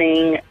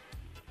listening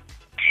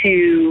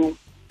to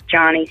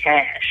Johnny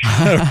Cash.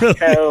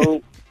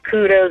 So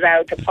kudos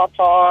out to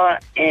Pawpaw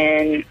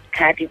and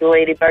happy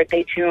belated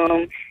birthday to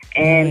him.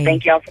 And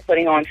thank y'all for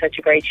putting on such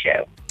a great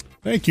show.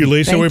 Thank you,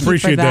 Lisa. Thank we you for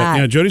appreciate that. that.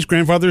 Yeah, Jody's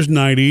grandfather's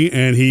 90,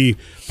 and he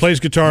plays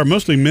guitar,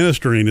 mostly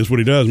ministering is what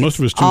he does. Most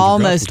of his tunes are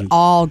Almost gospel tunes.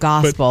 all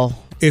gospel. But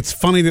it's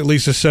funny that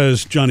Lisa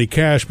says Johnny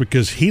Cash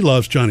because he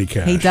loves Johnny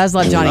Cash. He does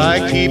love Johnny.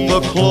 I keep a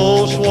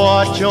close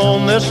watch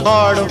on this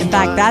heart of In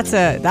fact, that's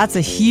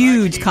a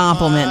huge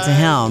compliment to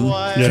him.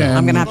 Yeah.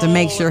 I'm going to have to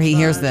make sure he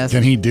hears this.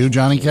 Can he do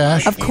Johnny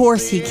Cash? Of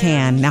course he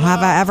can. Now,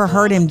 have I ever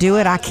heard him do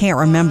it? I can't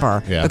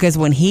remember. Yeah. Because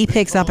when he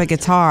picks up a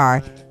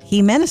guitar,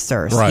 he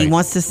ministers. Right. He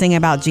wants to sing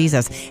about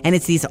Jesus. And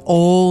it's these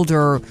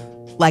older,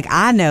 like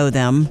I know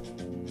them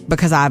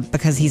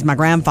because he's my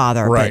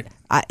grandfather. Right.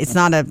 But it's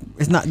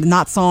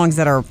not songs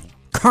that are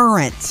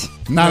current.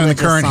 Not in the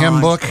current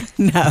hymn book?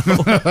 No.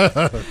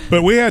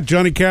 But we had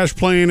Johnny Cash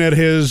playing at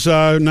his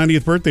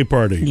 90th birthday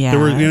party. Yeah.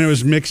 It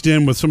was mixed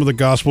in with some of the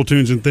gospel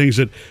tunes and things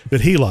that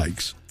he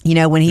likes. You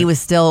know, when he was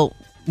still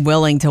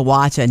willing to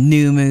watch a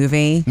new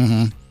movie,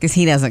 because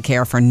he doesn't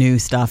care for new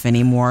stuff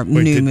anymore,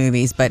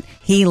 movies, but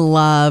he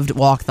loved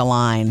Walk the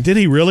Line. Did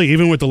he really,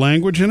 even with the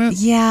language in it?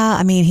 Yeah,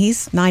 I mean,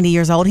 he's 90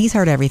 years old. He's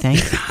heard everything.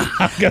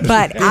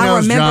 But He I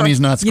knows remember, Johnny's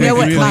not you know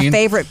what, squeaky my clean.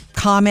 favorite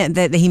comment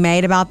that he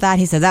made about that?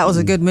 He said, that was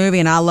a good movie,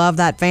 and I love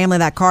that family,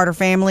 that Carter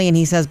family. And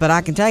he says, but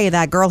I can tell you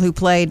that girl who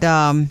played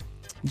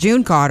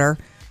June Carter,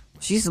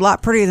 she's a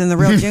lot prettier than the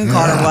real June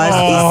Carter was.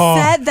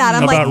 He said that.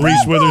 I'm About like,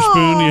 Reese "Whoa."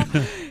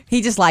 Witherspoon? Yeah.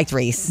 He just liked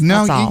Reese.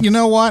 No, That's all. you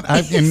know what?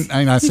 I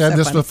said so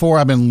this funny. before.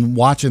 I've been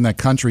watching that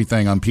country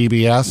thing on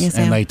PBS, Yes,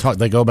 and Sam.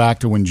 they go back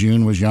to when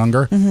June was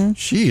younger.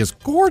 She is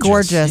gorgeous.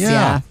 Gorgeous,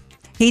 yeah.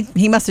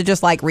 He must have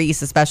just liked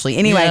Reese, especially.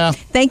 Anyway, Yeah.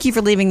 thank you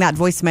for leaving that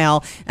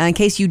voicemail. In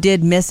case you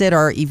did miss it,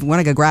 or if you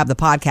want to go grab the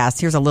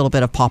podcast, here's a little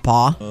bit of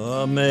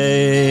Pawpaw.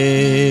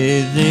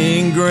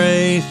 Amazing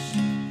Grace,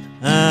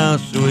 how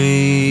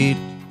sweet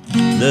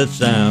the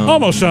sound.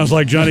 Almost sounds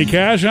like Johnny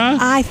Cash, huh?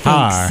 I think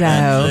Hi.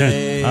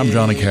 so. I'm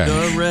Johnny Cash.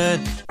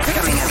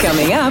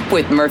 Coming up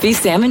with Murphy,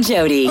 Sam, and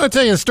Jody. I'll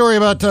tell you a story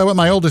about what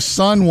my oldest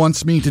son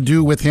wants me to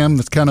do with him.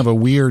 That's kind of a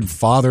weird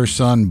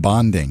father-son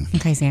bonding.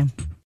 Okay, Sam.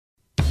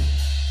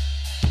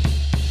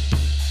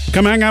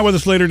 Come hang out with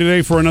us later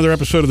today for another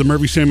episode of the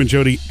Murphy, Sam, and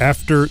Jody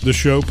After the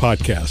Show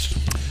podcast.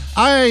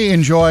 I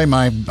enjoy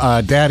my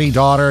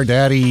daddy-daughter,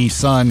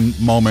 daddy-son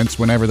moments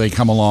whenever they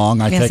come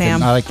along. I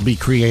like to be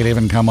creative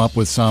and come up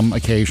with some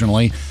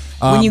occasionally.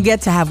 When you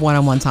get to have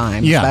one-on-one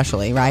time, yeah.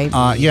 especially, right?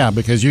 Yeah,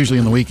 because usually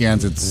in the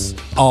weekends it's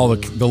all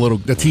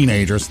the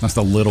teenagers, that's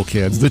the little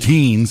kids, the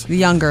teens. The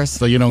youngers.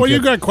 So you don't Well, get,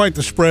 you've got quite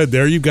the spread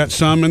there. You've got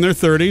some in their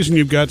 30s and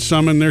you've got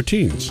some in their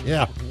teens.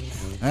 yeah.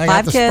 I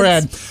got the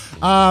kids.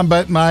 spread.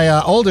 But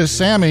my oldest,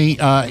 Sammy,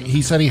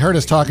 he said he heard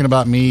us talking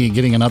about me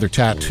getting another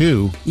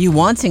tattoo. You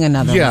wanting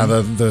another Yeah,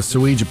 one? the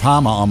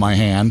Suijapama on my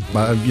hand,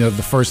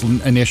 the first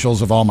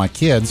initials of all my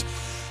kids.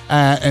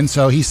 And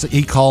so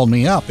he called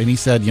me up and he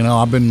said,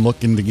 I've been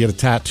looking to get a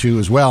tattoo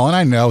as well. And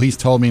I know he's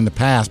told me in the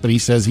past, but he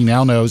says he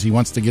now knows he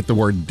wants to get the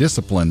word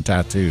discipline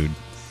tattooed.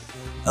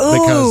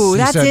 Ooh,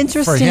 that's said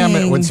interesting. For him,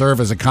 it would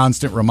serve as a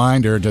constant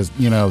reminder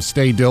to,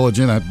 stay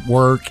diligent at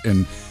work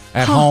and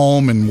at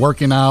home and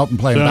working out and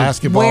playing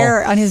basketball.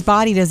 Where on his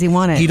body does he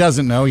want it? He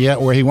doesn't know yet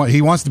where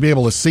he wants to be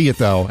able to see it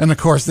though. And of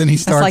course, then he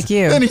starts. That's like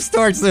you. Then he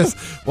starts this.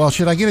 Well,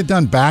 should I get it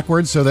done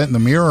backwards so that in the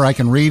mirror I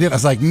can read it? I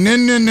was like, no.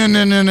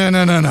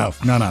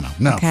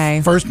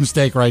 Okay. First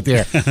mistake right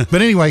there.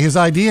 But anyway, his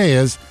idea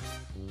is,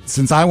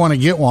 since I want to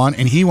get one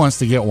and he wants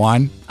to get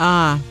one,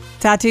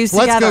 tattoos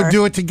let's together. go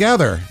do it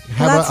together.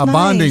 Well, Have a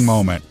bonding nice.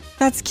 moment.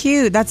 That's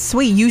cute. That's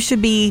sweet. You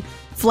should be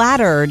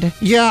flattered.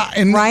 Yeah,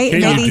 and right?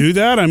 Can you do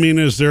that? I mean,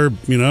 is there,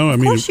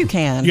 Of course you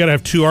can. You got to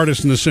have two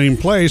artists in the same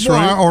place, Well,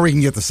 right? Or we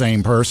can get the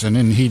same person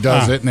and he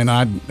does it and then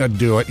I'd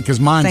do it because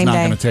mine's Same not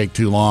day. going to take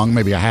too long,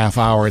 maybe a half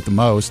hour at the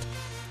most.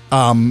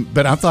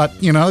 But I thought,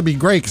 it'd be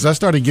great because I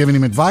started giving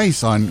him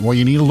advice on, well,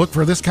 you need to look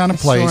for this kind of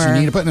place. Sure. You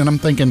need to put, and I'm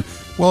thinking,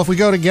 well, if we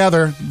go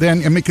together,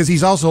 then, because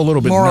he's also a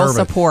little bit Moral nervous.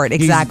 support,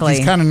 He's- exactly.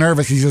 He's kind of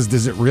nervous. He says,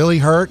 does it really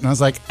hurt? And I was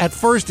like, at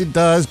first it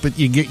does, but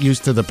you get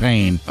used to the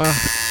pain.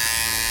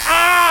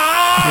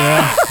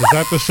 Yeah. Is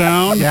that the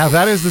sound? Yeah,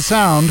 that is the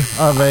sound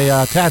of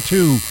a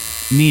tattoo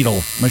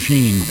needle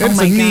machine. It's Oh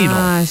my a needle.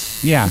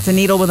 gosh. Yeah. It's a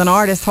needle with an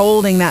artist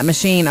holding that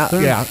machine.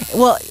 Yeah.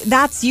 Well,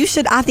 I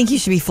think you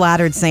should be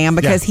flattered, Sam,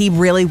 because he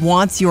really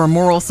wants your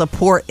moral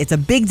support. It's a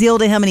big deal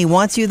to him and he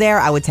wants you there.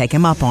 I would take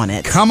him up on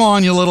it. Come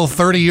on, you little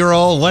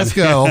 30-year-old. Let's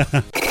go.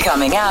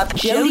 Coming up,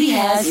 Jody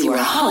has your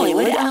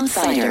Hollywood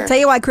Outsider. Tell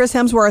you why Chris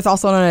Hemsworth,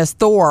 also known as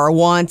Thor,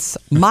 wants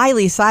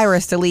Miley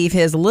Cyrus to leave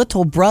his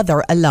little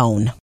brother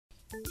alone.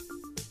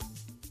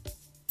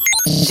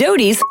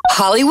 Jody's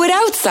Hollywood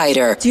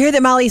Outsider. Do you hear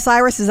that Miley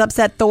Cyrus has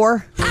upset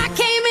Thor?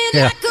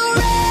 Yeah.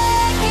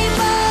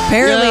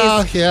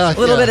 Apparently, Yeah, a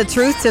little bit of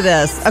truth to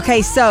this.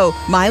 Okay, so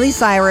Miley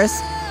Cyrus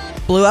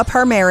blew up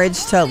her marriage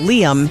to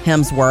Liam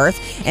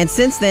Hemsworth, and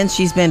since then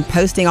she's been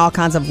posting all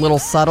kinds of little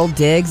subtle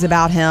digs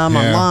about him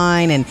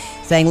online and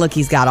saying, look,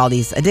 he's got all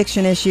these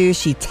addiction issues.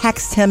 She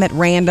texts him at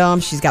random.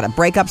 She's got a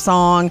breakup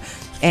song.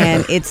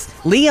 And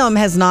Liam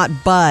has not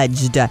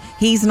budged.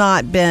 He's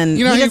not been,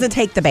 he doesn't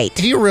take the bait.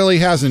 He really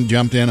hasn't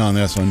jumped in on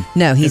this one.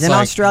 No, he's It's in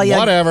like, Australia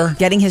whatever.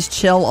 getting his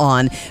chill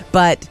on.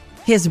 But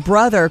his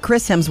brother,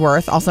 Chris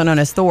Hemsworth, also known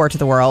as Thor to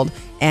the world,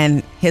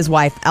 and his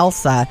wife,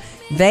 Elsa,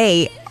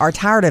 they are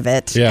tired of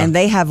it. Yeah. And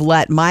they have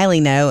let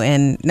Miley know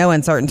in no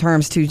uncertain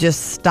terms to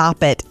just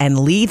stop it and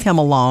leave him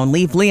alone,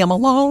 leave Liam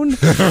alone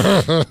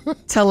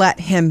to let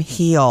him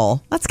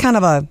heal. That's kind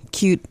of a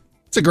cute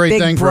It's a great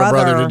big thing for a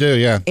brother to do,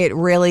 yeah. It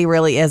really,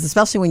 really is,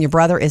 especially when your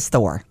brother is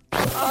Thor.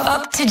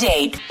 Up to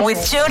date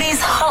with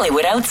Jody's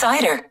Hollywood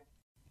Outsider.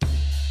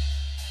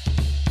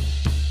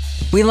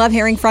 We love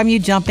hearing from you.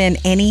 Jump in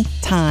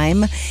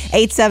anytime.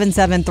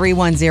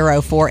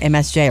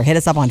 877-310-4MSJ or hit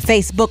us up on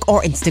Facebook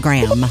or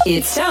Instagram.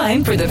 It's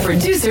time for the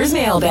producer's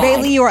mailbag.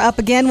 Bailey, you are up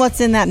again.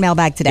 What's in that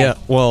mailbag today? Yeah,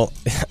 well,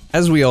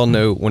 as we all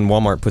know, when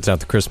Walmart puts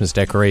out the Christmas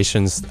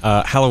decorations,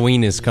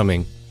 Halloween is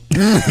coming.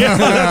 Yeah,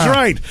 that's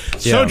right.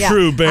 So Yeah.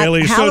 true,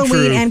 Bailey. So Halloween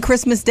true. and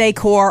Christmas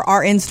decor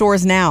are in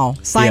stores now,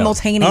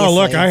 simultaneously. Oh,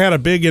 look, I had a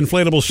big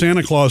inflatable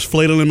Santa Claus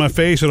flailing in my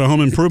face at a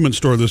home improvement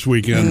store this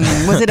weekend.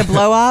 Was it a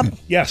blow up?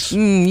 Yes. You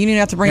didn't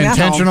have to bring that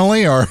home.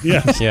 Intentionally or?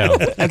 Yes. Yeah.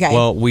 Okay.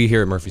 Well, we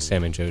here at Murphy,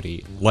 Sam, and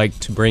Jody like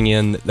to bring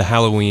in the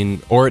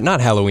Halloween, or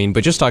not Halloween,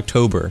 but just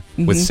October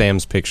with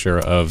Sam's picture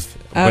of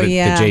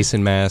yeah. the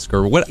Jason mask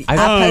or what. I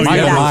posted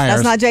Michael that. Myers.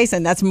 That's not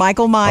Jason. That's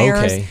Michael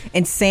Myers. Okay.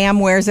 And Sam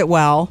wears it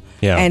well.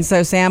 Yeah. And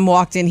so Sam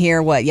walked in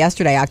here,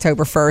 yesterday,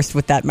 October 1st,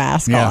 with that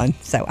mask Yeah. on.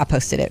 So I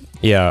posted it.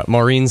 Yeah.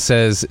 Maureen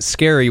says,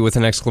 scary with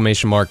an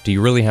exclamation mark. Do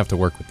you really have to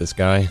work with this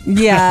guy?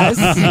 Yes.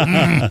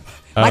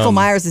 Michael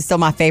Myers is still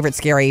my favorite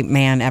scary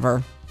man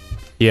ever.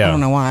 Yeah. I don't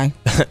know why.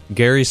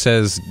 Gary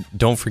says,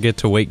 don't forget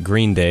to wake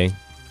Green Day. I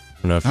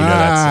don't know if you know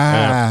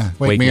that's...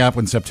 Wake me up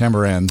when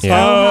September ends.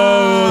 Yeah.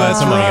 Oh, that's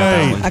somebody got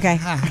that right. one.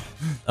 Okay.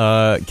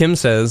 Kim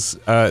says,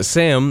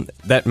 Sam,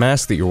 that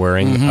mask that you're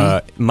wearing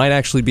might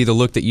actually be the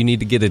look that you need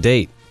to get a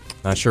date.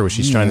 Not sure what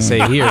she's trying to say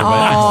here,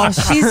 but Oh,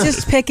 she's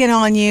just picking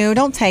on you.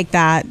 Don't take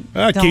that.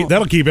 Don't.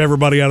 That'll keep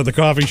everybody out of the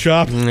coffee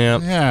shop. yeah.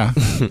 Yeah.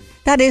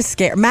 That is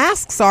scary.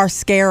 Masks are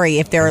scary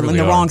if they're in really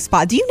the are. wrong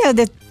spot. Do you know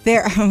that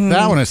they're...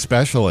 That one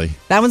especially.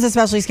 That one's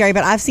especially scary,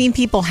 but I've seen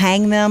people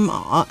hang them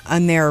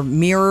on their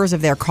mirrors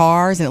of their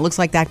cars, and it looks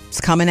like that's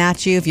coming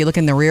at you if you look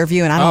in the rear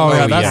view, and I don't Oh, like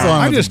yeah, that's yeah. the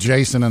one I with just-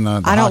 Jason and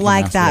the I don't hockey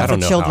like mask. that I don't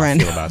for know children.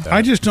 how I feel about that.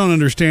 I just don't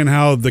understand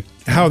how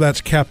how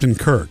that's Captain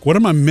Kirk. What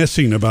am I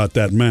missing about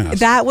that mask?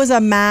 That was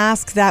a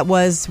mask that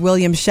was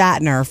William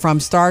Shatner from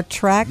Star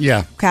Trek.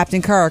 Yeah.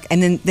 Captain Kirk,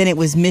 and then it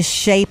was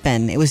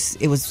misshapen. It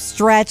was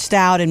stretched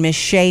out and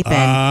misshapen,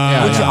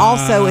 which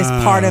also is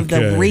part of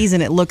the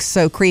reason it looks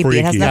so creepy.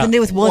 It has nothing to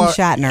do with William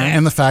Shatner.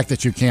 And the fact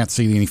that you can't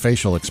see any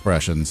facial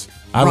expressions.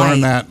 I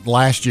learned that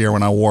last year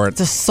when I wore it.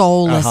 It's a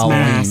soulless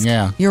mask.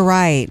 Yeah. You're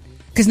right.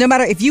 Because no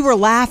matter if you were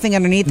laughing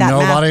underneath that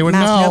nobody would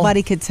mask, know.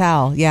 Nobody could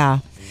tell. Yeah.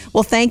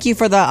 Well, thank you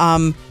for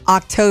the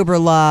October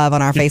love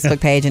on our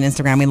Facebook page and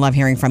Instagram. We love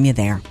hearing from you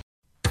there.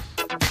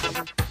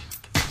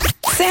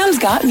 Sam's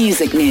got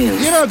music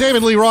news. You know,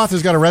 David Lee Roth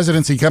has got a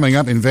residency coming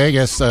up in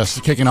Vegas,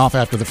 kicking off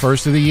after the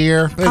first of the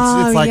year. It's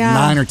like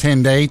 9 or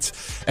 10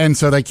 dates. And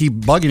so they keep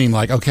bugging him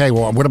like, okay,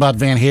 well, what about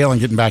Van Halen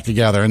getting back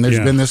together? And there's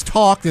been this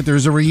talk that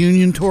there's a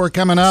reunion tour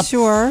coming up.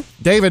 Sure.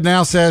 David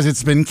now says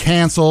it's been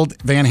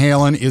canceled. Van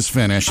Halen is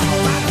finished.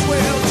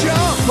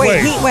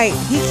 Wait,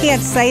 he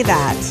can't say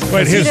that.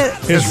 Wait,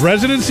 his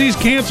residency's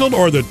canceled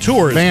or the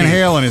tour is Van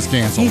canceled? Halen is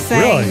canceled. He's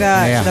saying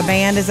the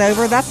band is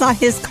over. That's not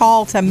his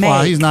call to make.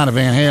 Well, he's not a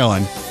Van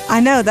Halen.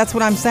 I know, that's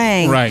what I'm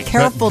saying. Right.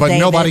 Careful, but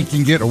David. nobody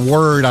can get a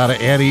word out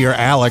of Eddie or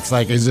Alex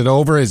like, is it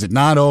over? Is it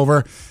not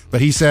over?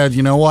 But he said,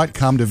 you know what?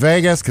 Come to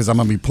Vegas because I'm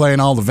going to be playing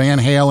all the Van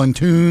Halen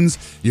tunes.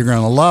 You're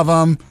going to love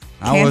them.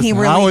 I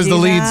was the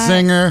lead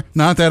singer,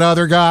 not that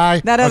other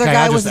guy. That other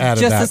guy was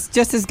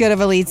just as good of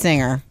a lead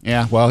singer.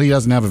 Yeah, well, he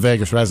doesn't have a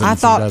Vegas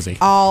residency, does he?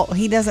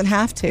 He doesn't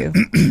have to.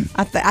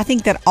 I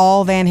think that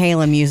all Van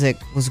Halen music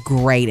was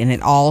great, and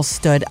it all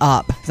stood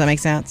up. Does that make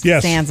sense?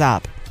 Yes. Stands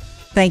up.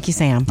 Thank you,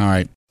 Sam. All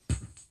right.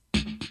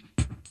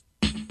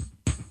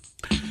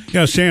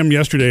 Yeah, Sam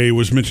yesterday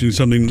was mentioning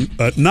something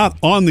not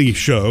on the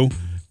show,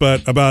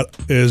 but about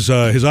his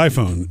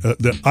iPhone.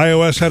 The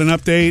iOS had an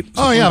update.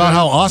 Oh, yeah, about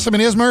how awesome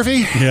it is,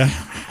 Murphy? Yeah.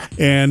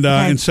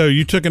 And so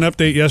you took an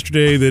update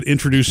yesterday that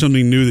introduced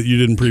something new that you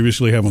didn't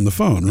previously have on the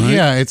phone, right?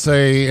 Yeah, it's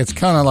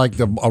kind of like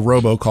a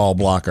robocall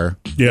blocker.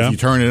 Yeah. If you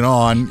turn it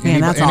on, Man,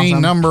 that's any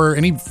awesome. number,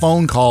 any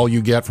phone call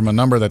you get from a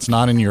number that's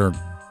not in your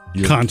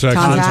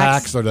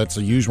contacts or that's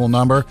a usual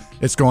number,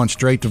 it's going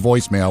straight to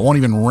voicemail. It won't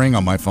even ring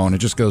on my phone. It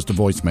just goes to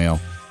voicemail.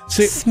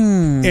 See,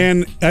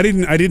 and I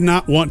did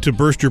not want to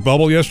burst your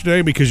bubble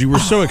yesterday because you were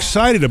so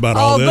excited about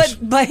all this.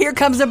 But here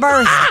comes a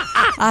burst.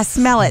 I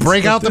smell it.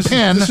 Break out the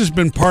pen. This has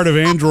been part of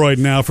Android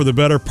now for the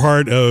better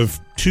part of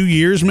 2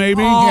 years,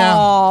 maybe.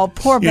 Oh,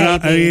 poor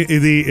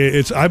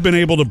baby. I've been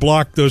able to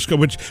block those,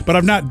 but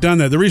I've not done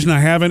that. The reason I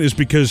haven't is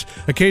because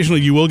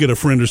occasionally you will get a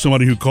friend or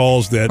somebody who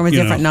calls that from a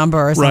different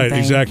number or something. Right,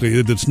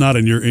 exactly. That's not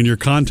in your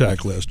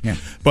contact list. Yeah.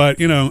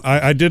 But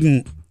I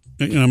didn't.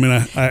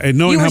 I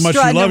knowing how much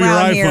you love your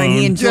iPhone. Here and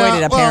he enjoyed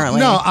it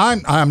apparently. Well,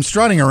 no, I'm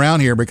strutting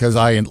around here because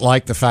I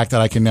like the fact that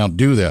I can now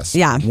do this.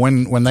 Yeah.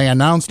 When they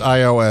announced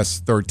iOS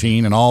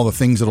 13 and all the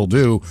things it'll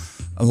do,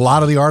 a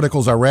lot of the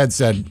articles I read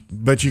said,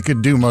 but you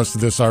could do most of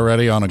this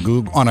already on a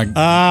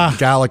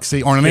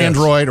Galaxy or an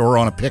Android or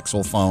on a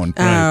Pixel phone.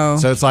 Oh.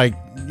 So it's like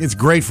it's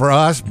great for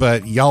us,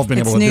 but y'all have been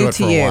able to do it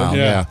for a while.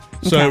 Yeah.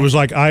 So it was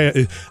like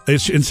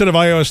it's instead of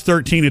iOS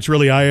 13, it's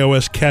really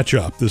iOS catch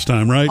up this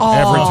time, right?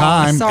 Every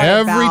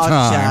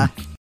time.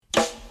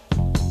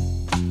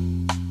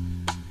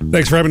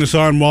 Thanks for having us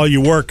on while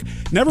you work.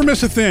 Never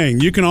miss a thing.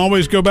 You can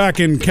always go back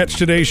and catch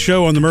today's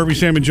show on the Murphy,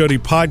 Sam, and Jody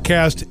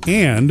podcast,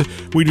 and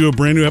we do a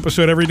brand new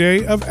episode every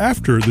day of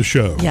After the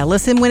Show. Yeah,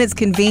 listen when it's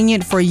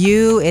convenient for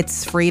you.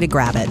 It's free to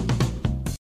grab it.